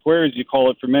town square, as you call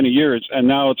it, for many years, and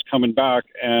now it's coming back,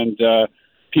 and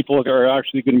people are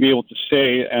actually going to be able to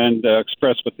say and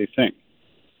express what they think.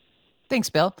 Thanks,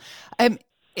 Bill.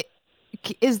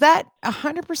 Is that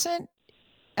 100%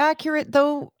 accurate,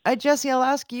 though? Jesse, I'll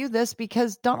ask you this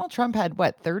because Donald Trump had,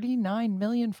 39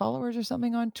 million followers or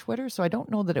something on Twitter, so I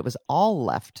don't know that it was all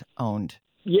left-owned.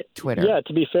 Twitter. Yeah,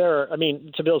 to be fair, I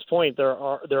mean, to Bill's point, there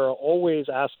are always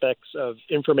aspects of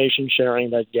information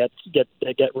sharing that get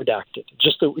redacted.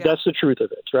 That's the truth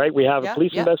of it, right? We have a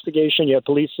police investigation. You have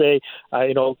police say,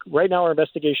 right now our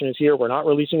investigation is here. We're not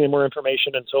releasing any more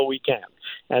information until we can.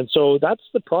 And so that's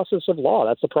the process of law.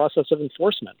 That's the process of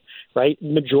enforcement, right?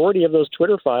 Majority of those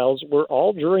Twitter files were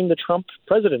all during the Trump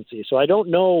presidency. So I don't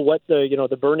know what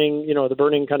the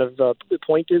burning kind of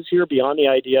point is here beyond the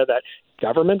idea that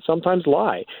governments sometimes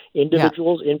lie.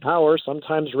 Individuals in power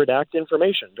sometimes redact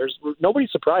information. There's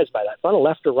nobody's surprised by that. It's not a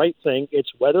left or right thing.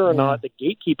 It's whether or not the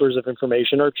gatekeepers of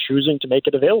information are choosing to make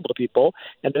it available to people.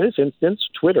 And in this instance,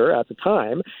 Twitter at the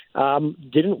time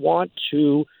didn't want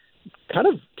to kind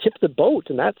of tip the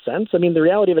boat in that sense. I mean, the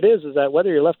reality of it is that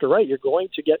whether you're left or right, you're going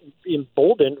to get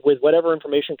emboldened with whatever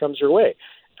information comes your way.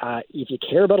 If you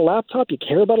care about a laptop, you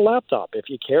care about a laptop. If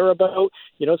you care about,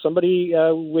 somebody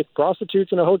with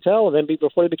prostitutes in a hotel and then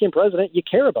before they became president, you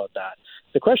care about that.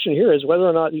 The question here is whether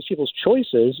or not these people's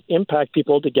choices impact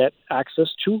people to get access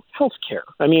to health care.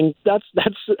 I mean, that's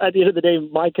at the end of the day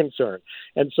my concern.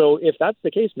 And so if that's the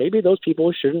case, maybe those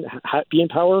people shouldn't be in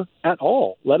power at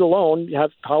all, let alone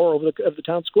have power over the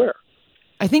town square.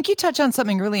 I think you touch on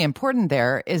something really important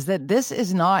there, is that this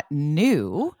is not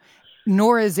new,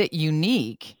 nor is it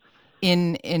unique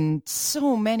in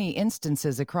so many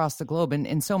instances across the globe and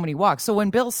in so many walks. So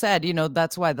when Bill said,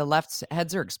 that's why the left's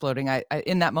heads are exploding, I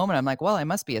in that moment, I'm like, well, I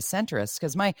must be a centrist,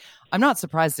 because I'm not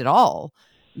surprised at all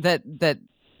that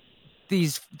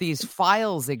these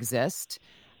files exist.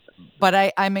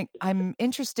 But I'm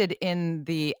interested in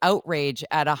the outrage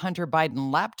at a Hunter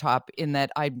Biden laptop, in that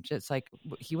I'm just like,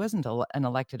 he wasn't an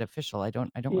elected official. I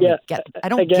don't really get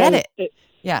it.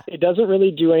 It doesn't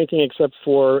really do anything except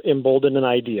for embolden an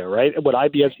idea, right? Would I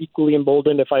be as equally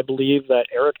emboldened if I believe that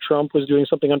Eric Trump was doing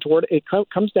something untoward? It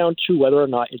comes down to whether or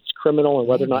not it's criminal and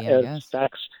whether or not it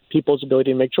affects people's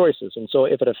ability to make choices. And so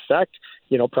if it affects,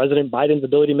 President Biden's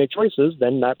ability to make choices,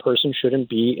 then that person shouldn't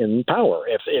be in power.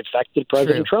 If it affected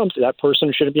President Trump, that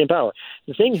person shouldn't be in power.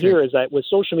 The thing here is that with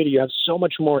social media, you have so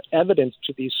much more evidence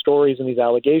to these stories and these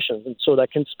allegations. And so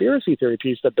that conspiracy theory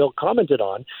piece that Bill commented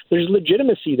on, there's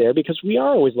legitimacy there because we are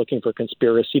always looking for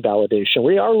conspiracy validation.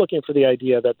 We are looking for the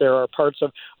idea that there are parts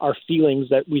of our feelings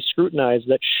that we scrutinize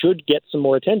that should get some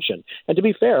more attention. And to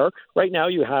be fair, right now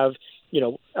you have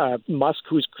Musk,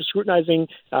 who's scrutinizing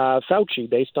Fauci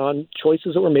based on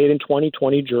choices that were made in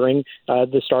 2020 during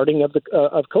the starting of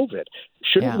COVID.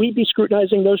 Shouldn't we be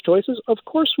scrutinizing those choices? Of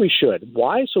course we should.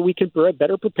 Why? So we can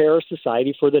better prepare our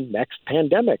society for the next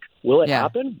pandemic. Will it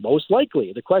happen? Most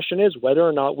likely. The question is whether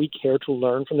or not we care to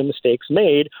learn from the mistakes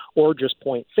made or just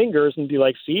point fingers and be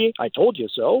like, see, I told you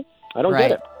so. I don't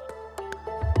get it.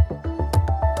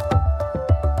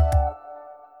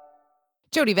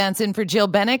 Jody Vance in for Jill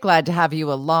Bennett. Glad to have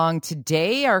you along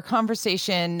today. Our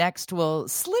conversation next will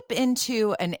slip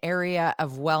into an area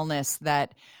of wellness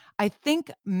that I think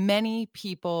many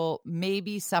people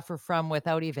maybe suffer from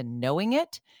without even knowing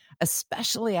it,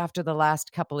 especially after the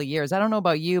last couple of years. I don't know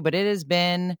about you, but it has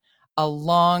been a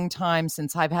long time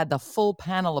since I've had the full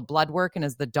panel of blood work. And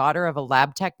as the daughter of a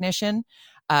lab technician,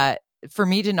 for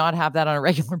me to not have that on a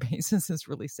regular basis is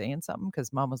really saying something,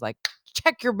 because mom was like,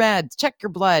 check your meds, check your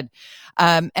blood.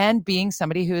 And being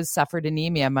somebody who has suffered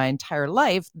anemia my entire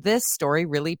life, this story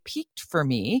really peaked for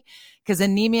me, because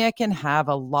anemia can have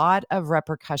a lot of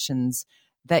repercussions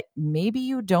that maybe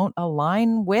you don't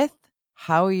align with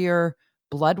how your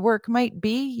blood work might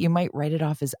be. You might write it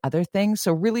off as other things.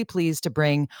 So really pleased to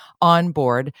bring on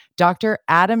board Dr.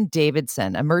 Adam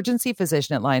Davidson, emergency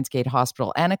physician at Lionsgate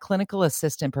Hospital and a clinical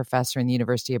assistant professor in the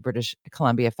University of British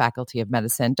Columbia Faculty of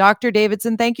Medicine. Dr.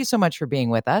 Davidson, thank you so much for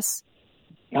being with us.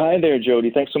 Hi there, Jody.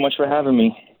 Thanks so much for having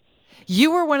me.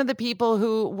 You were one of the people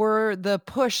who were the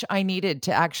push I needed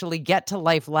to actually get to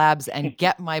Life Labs and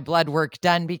get my blood work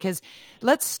done, because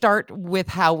let's start with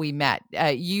how we met.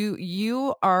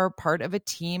 You are part of a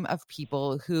team of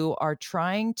people who are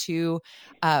trying to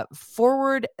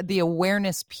forward the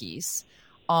awareness piece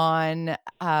on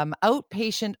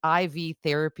outpatient IV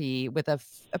therapy with a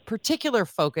particular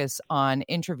focus on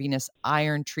intravenous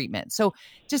iron treatment. So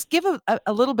just give a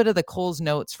little bit of the Coles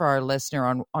Notes for our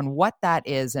listener on what that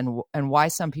is and why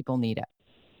some people need it.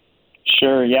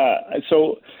 Sure, yeah.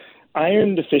 So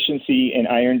iron deficiency and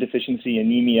iron deficiency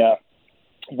anemia,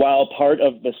 while part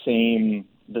of the same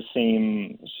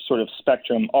sort of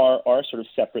spectrum, are sort of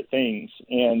separate things.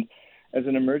 And as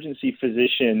an emergency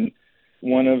physician,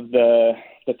 one of the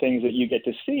things that you get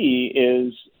to see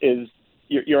is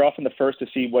you're often the first to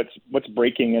see what's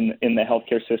breaking in the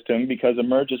healthcare system, because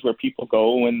emerge is where people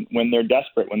go when they're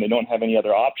desperate, when they don't have any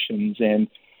other options. And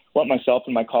what myself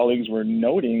and my colleagues were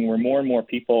noting were more and more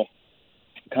people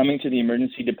coming to the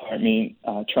emergency department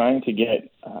trying to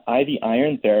get IV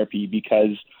iron therapy,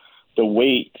 because the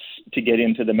waits to get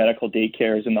into the medical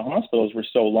daycares and the hospitals were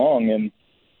so long. And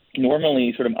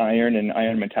normally sort of iron and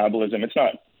iron metabolism, it's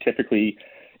not typically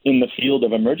in the field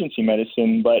of emergency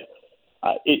medicine, but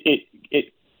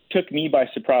it took me by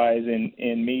surprise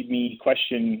and made me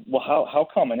question, well, how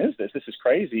common is this? This is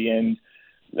crazy. And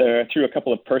through a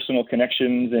couple of personal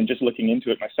connections and just looking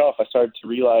into it myself, I started to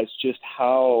realize just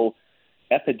how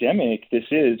epidemic this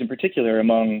is, in particular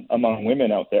among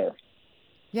women out there.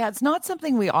 Yeah, it's not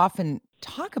something we often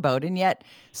talk about, and yet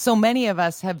so many of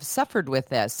us have suffered with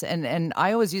this. And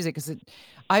I always use it because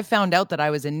I found out that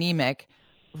I was anemic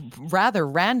rather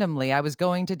randomly. I was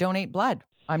going to donate blood.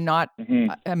 I'm not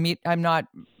I'm not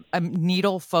a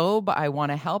needle phobe. I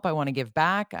want to help. I want to give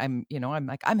back. I'm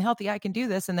like, I'm healthy. I can do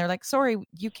this. And they're like, sorry,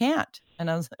 you can't.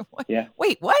 And I was like, what? Yeah.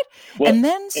 Wait, what? Well, and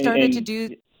then started to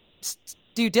do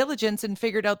due diligence and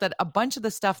figured out that a bunch of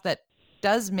the stuff that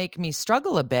does make me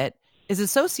struggle a bit is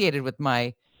associated with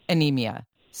my anemia.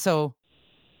 So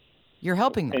you're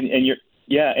helping them.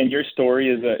 And your story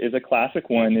is a classic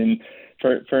one. And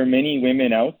for many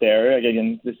women out there,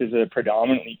 again, this is a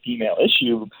predominantly female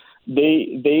issue.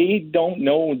 They don't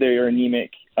know they're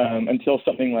anemic until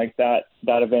something like that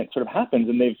event sort of happens,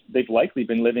 and they've likely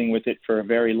been living with it for a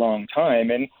very long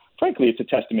time. And frankly, it's a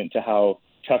testament to how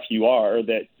tough you are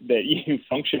that you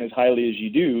function as highly as you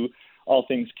do, all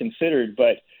things considered.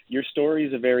 But your story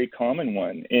is a very common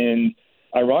one, and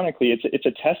ironically, it's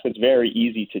a test that's very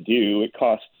easy to do. It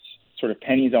costs sort of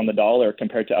pennies on the dollar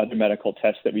compared to other medical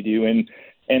tests that we do. And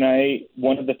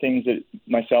one of the things that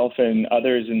myself and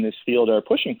others in this field are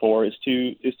pushing for is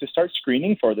to start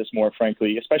screening for this more,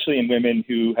 frankly, especially in women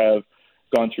who have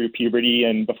gone through puberty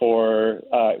and before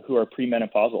who are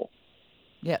premenopausal.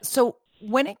 Yeah. So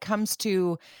when it comes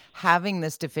to having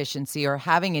this deficiency or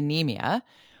having anemia,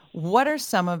 what are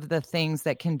some of the things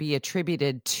that can be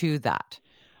attributed to that?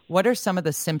 What are some of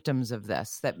the symptoms of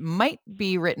this that might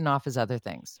be written off as other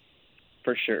things?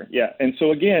 For sure. Yeah. And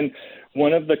so again,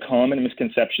 one of the common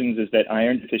misconceptions is that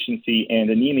iron deficiency and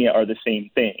anemia are the same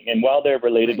thing. And while they're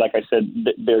related, like I said,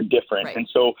 they're different. Right. And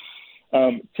so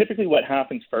typically what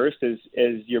happens first is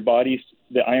your body's,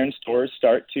 the iron stores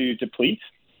start to deplete.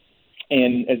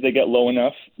 And as they get low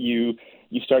enough, you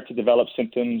start to develop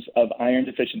symptoms of iron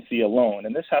deficiency alone.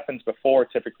 And this happens before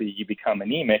typically you become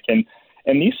anemic. And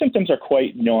these symptoms are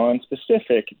quite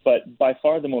non-specific, but by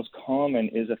far the most common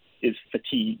is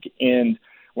fatigue. And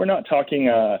we're not talking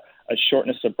a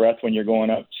shortness of breath when you're going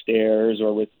upstairs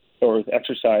or with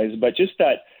exercise, but just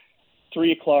that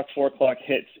 3 o'clock, 4 o'clock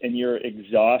hits and you're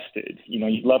exhausted. You know,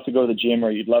 you'd love to go to the gym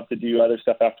or you'd love to do other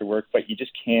stuff after work, but you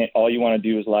just can't. All you want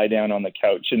to do is lie down on the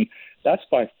couch. And that's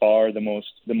by far the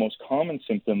most common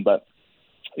symptom. But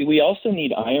we also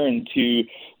need iron to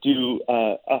do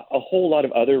a whole lot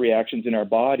of other reactions in our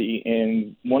body.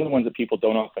 And one of the ones that people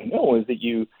don't often know is that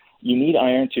you need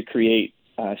iron to create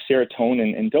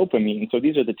serotonin and dopamine. So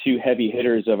these are the two heavy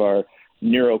hitters of our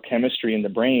neurochemistry in the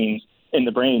brain.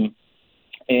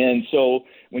 And so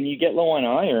when you get low on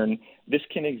iron, this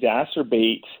can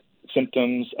exacerbate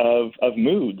symptoms of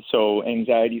mood, so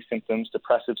anxiety symptoms,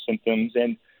 depressive symptoms.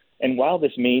 And while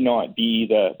this may not be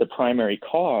the primary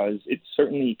cause, it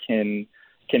certainly can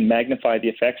magnify the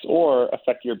effects or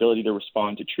affect your ability to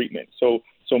respond to treatment. So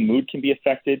mood can be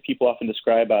affected. People often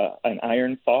describe an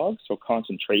iron fog, so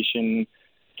concentration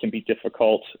can be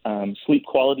difficult. Sleep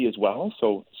quality as well,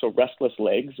 so restless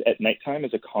legs at nighttime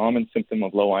is a common symptom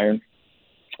of low iron.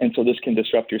 And so this can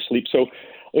disrupt your sleep. So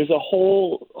there's a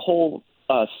whole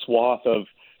swath of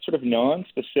sort of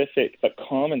non-specific but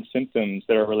common symptoms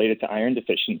that are related to iron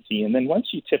deficiency. And then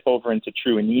once you tip over into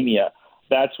true anemia,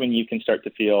 that's when you can start to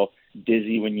feel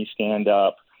dizzy when you stand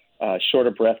up, short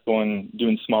of breath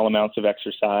doing small amounts of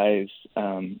exercise,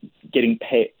 becoming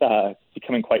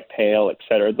quite pale, et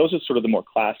cetera. Those are sort of the more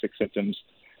classic symptoms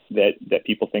that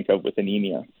people think of with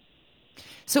anemia.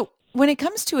 So when it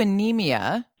comes to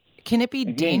anemia, Can it be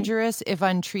dangerous if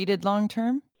untreated long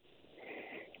term?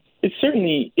 It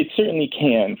certainly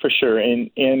can, for sure.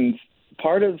 And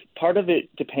part of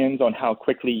it depends on how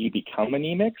quickly you become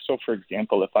anemic. So, for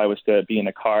example, if I was to be in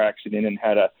a car accident and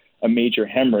had a major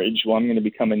hemorrhage, well, I'm going to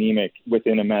become anemic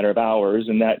within a matter of hours,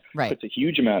 and that puts a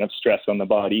huge amount of stress on the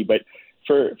body. But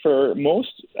for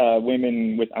most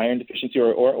women with iron deficiency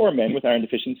or men with iron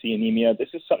deficiency anemia, this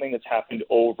is something that's happened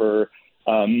over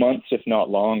months, if not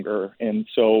longer. And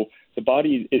so the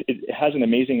body, it has an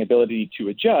amazing ability to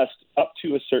adjust up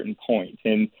to a certain point.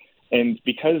 And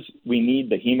because we need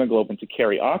the hemoglobin to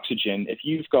carry oxygen, if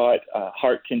you've got a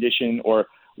heart condition or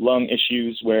lung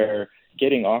issues where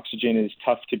getting oxygen is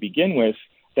tough to begin with,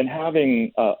 then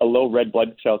having a low red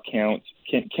blood cell count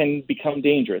can become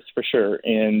dangerous, for sure.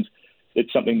 And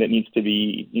it's something that needs to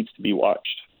be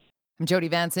watched. I'm Jody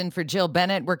Vanson for Jill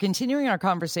Bennett. We're continuing our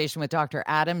conversation with Dr.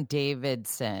 Adam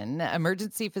Davidson,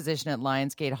 emergency physician at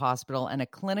Lionsgate Hospital and a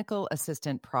clinical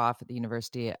assistant prof at the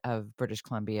University of British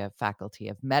Columbia Faculty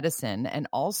of Medicine, and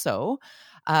also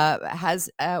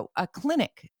has a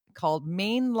clinic called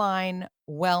Mainline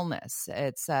Wellness.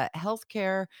 It's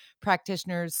healthcare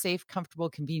practitioners, safe, comfortable,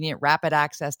 convenient, rapid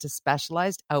access to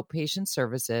specialized outpatient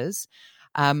services.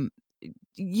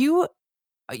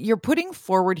 You're putting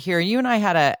forward here, you and I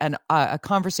had a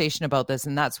conversation about this,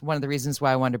 and that's one of the reasons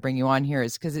why I wanted to bring you on here,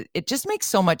 is because it just makes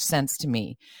so much sense to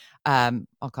me.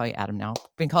 I'll call you Adam now.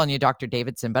 I've been calling you Dr.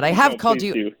 Davidson, but I have called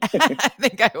you. I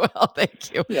think I will.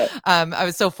 Thank you. Yeah. I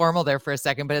was so formal there for a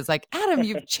second, but it's like, Adam,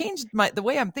 you've changed the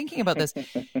way I'm thinking about this,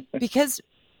 because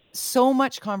so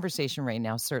much conversation right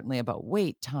now, certainly about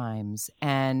wait times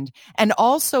and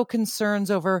also concerns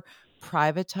over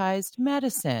privatized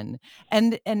medicine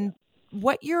and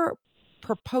what you're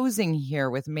proposing here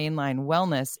with Mainline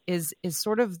Wellness is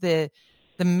sort of the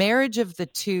marriage of the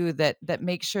two that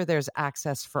makes sure there's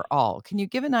access for all. Can you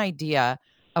give an idea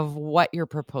of what your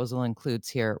proposal includes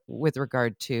here with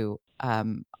regard to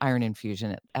iron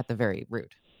infusion at the very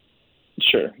root?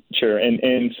 Sure.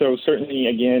 And so certainly,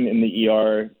 again, in the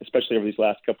ER, especially over these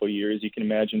last couple of years, you can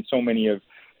imagine so many of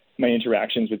my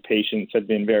interactions with patients have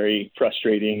been very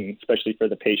frustrating, especially for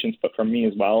the patients, but for me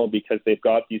as well, because they've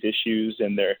got these issues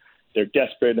and they're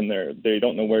desperate and they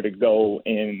don't know where to go,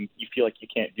 and you feel like you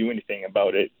can't do anything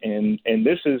about it. And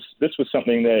this was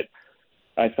something that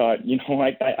I thought,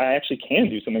 I actually can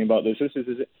do something about this.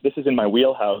 This is in my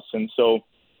wheelhouse. And so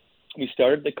we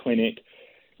started the clinic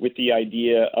with the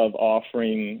idea of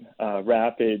offering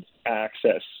rapid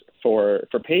access for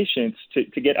patients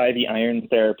to get IV iron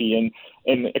therapy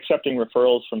and accepting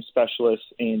referrals from specialists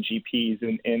and GPs.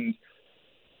 And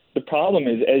the problem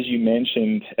is, as you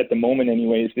mentioned, at the moment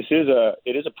anyways, it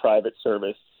is a private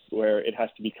service where it has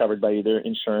to be covered by either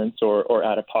insurance or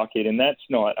out of pocket, and that's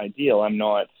not ideal.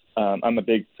 I'm a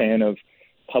big fan of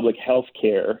public health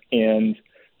care, and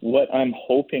what I'm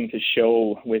hoping to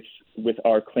show with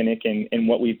our clinic and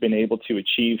what we've been able to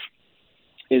achieve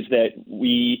is that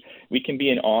we can be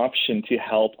an option to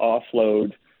help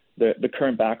offload the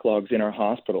current backlogs in our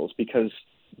hospitals, because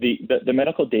the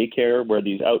medical daycare where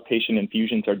these outpatient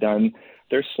infusions are done,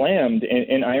 they're slammed,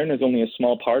 and iron is only a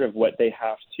small part of what they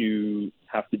have to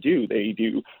do. They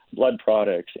do blood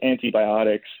products,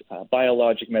 antibiotics,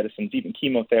 biologic medicines, even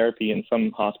chemotherapy in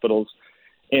some hospitals.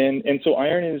 And so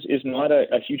iron is not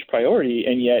a huge priority,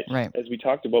 and yet, as we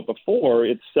talked about before,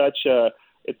 it's such a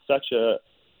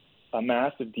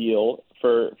massive deal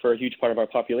for a huge part of our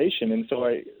population. And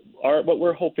so what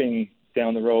we're hoping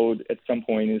down the road at some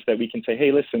point is that we can say,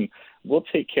 hey, listen, we'll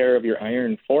take care of your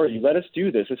iron for you. Let us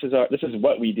do this. This is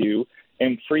what we do,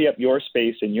 and free up your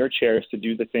space and your chairs to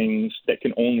do the things that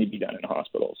can only be done in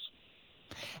hospitals.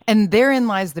 And therein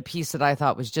lies the piece that I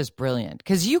thought was just brilliant,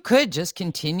 because you could just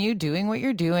continue doing what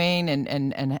you're doing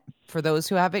and for those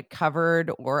who have it covered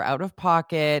or out of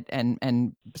pocket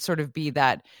and sort of be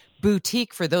that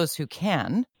boutique for those who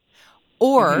can.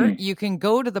 Or you can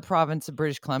go to the province of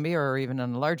British Columbia, or even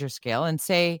on a larger scale, and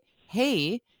say,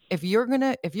 hey, if you're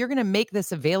gonna make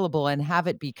this available and have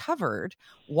it be covered,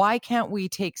 why can't we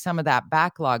take some of that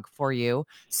backlog for you,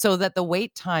 so that the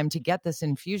wait time to get this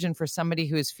infusion for somebody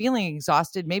who is feeling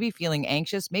exhausted, maybe feeling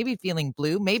anxious, maybe feeling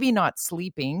blue, maybe not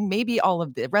sleeping, maybe all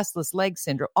of the restless leg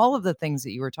syndrome, all of the things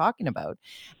that you were talking about,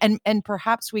 and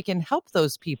perhaps we can help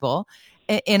those people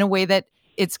in a way that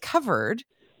it's covered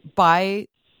by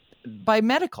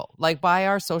medical, like by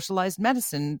our socialized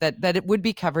medicine, that it would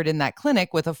be covered in that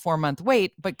clinic with a 4-month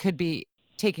wait, but could be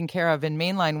taken care of in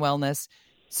Mainline Wellness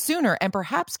sooner, and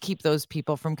perhaps keep those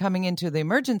people from coming into the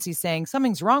emergency saying,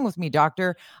 something's wrong with me,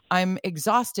 doctor. I'm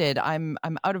exhausted. I'm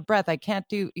out of breath. I can't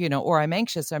do, or I'm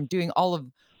anxious. I'm doing all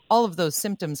of those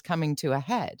symptoms coming to a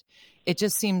head. it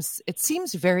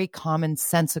seems very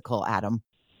commonsensical, Adam.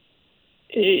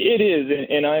 It is,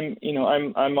 and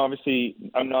I'm obviously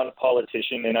I'm not a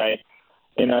politician, and I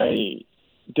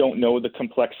don't know the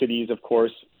complexities, of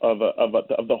course, of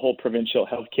the whole provincial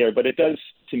healthcare, but it does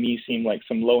to me seem like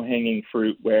some low-hanging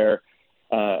fruit where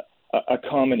a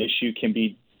common issue can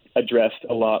be addressed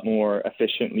a lot more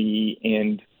efficiently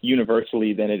and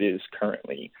universally than it is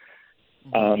currently.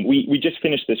 We just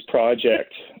finished this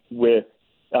project with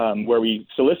where we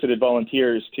solicited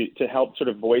volunteers to help sort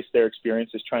of voice their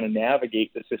experiences trying to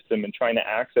navigate the system and trying to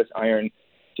access iron,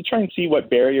 to try and see what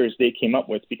barriers they came up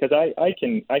with, because I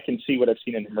can see what I've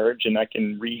seen in Emerge, and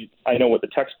I know what the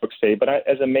textbooks say, but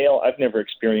as a male, I've never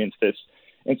experienced this.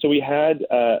 And so we had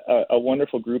a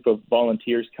wonderful group of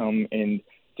volunteers come and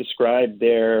describe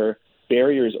their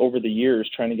barriers over the years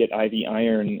trying to get IV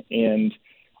iron. And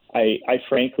I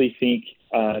frankly think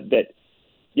that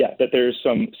there's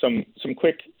some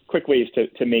quick ways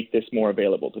to make this more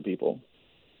available to people.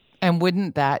 And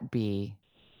wouldn't that be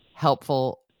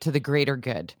helpful to the greater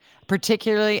good?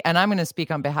 Particularly, and I'm going to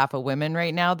speak on behalf of women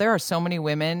right now, there are so many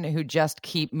women who just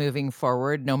keep moving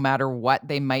forward no matter what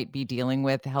they might be dealing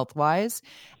with health-wise.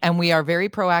 And we are very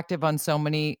proactive on so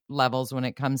many levels when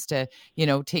it comes to,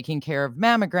 taking care of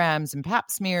mammograms and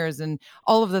pap smears and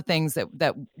all of the things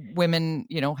that women,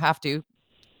 have to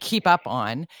keep up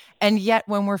on. And yet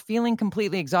when we're feeling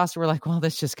completely exhausted, we're like, well,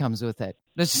 this just comes with it.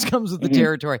 This just comes with the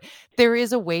territory. There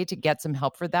is a way to get some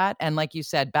help for that. And like you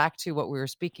said, back to what we were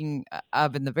speaking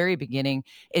of in the very beginning,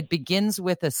 it begins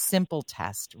with a simple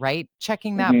test, right?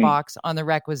 Checking that box on the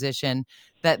requisition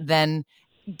that then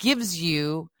gives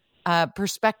you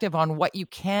perspective on what you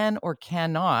can or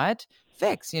cannot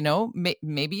fix.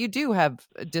 Maybe you do have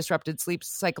disrupted sleep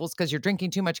cycles because you're drinking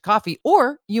too much coffee,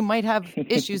 or you might have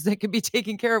issues that could be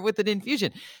taken care of with an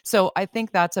infusion. So I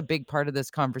think that's a big part of this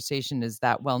conversation, is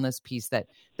that wellness piece, that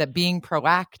being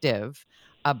proactive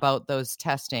about those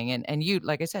testing. And you,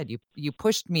 like I said, you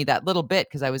pushed me that little bit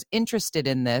because I was interested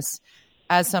in this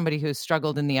as somebody who's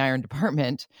struggled in the iron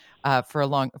department for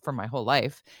my whole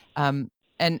life.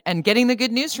 And getting the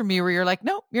good news from you where you're like,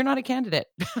 no, you're not a candidate.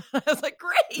 I was like,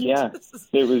 great. Yeah,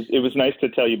 it was nice to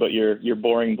tell you about your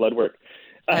boring blood work.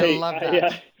 I love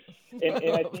that. And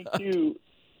I think too,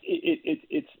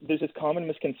 there's this common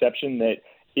misconception that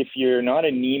if you're not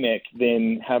anemic,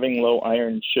 then having low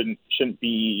iron shouldn't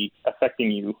be affecting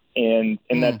you, and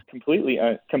that's completely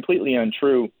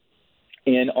untrue.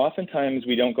 And oftentimes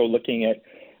we don't go looking at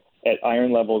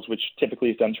iron levels, which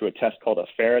typically is done through a test called a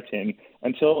ferritin,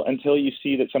 until you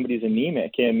see that somebody's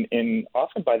anemic. And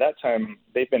often by that time,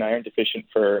 they've been iron deficient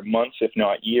for months, if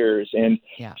not years. And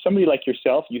somebody like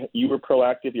yourself, you were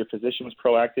proactive, your physician was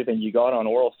proactive, and you got on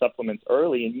oral supplements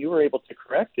early, and you were able to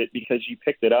correct it because you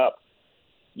picked it up.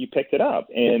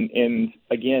 And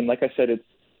again, like I said, it's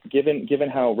given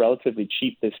how relatively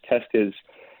cheap this test is,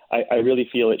 I really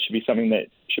feel it should be something that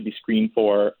should be screened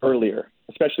for earlier,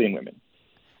 especially in women.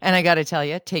 And I got to tell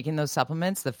you, taking those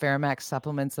supplements, the Ferromax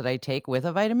supplements that I take with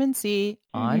a vitamin C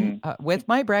with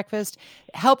my breakfast,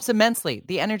 helps immensely.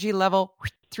 The energy level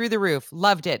through the roof.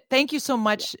 Loved it. Thank you so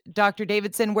much, Dr.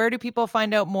 Davidson. Where do people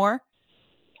find out more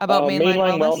about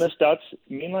Mainline Wellness?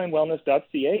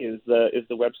 Mainlinewellness.ca is the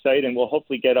website, and we'll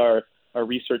hopefully get our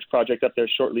research project up there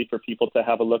shortly for people to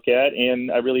have a look at.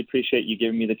 And I really appreciate you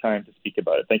giving me the time to speak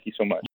about it. Thank you so much.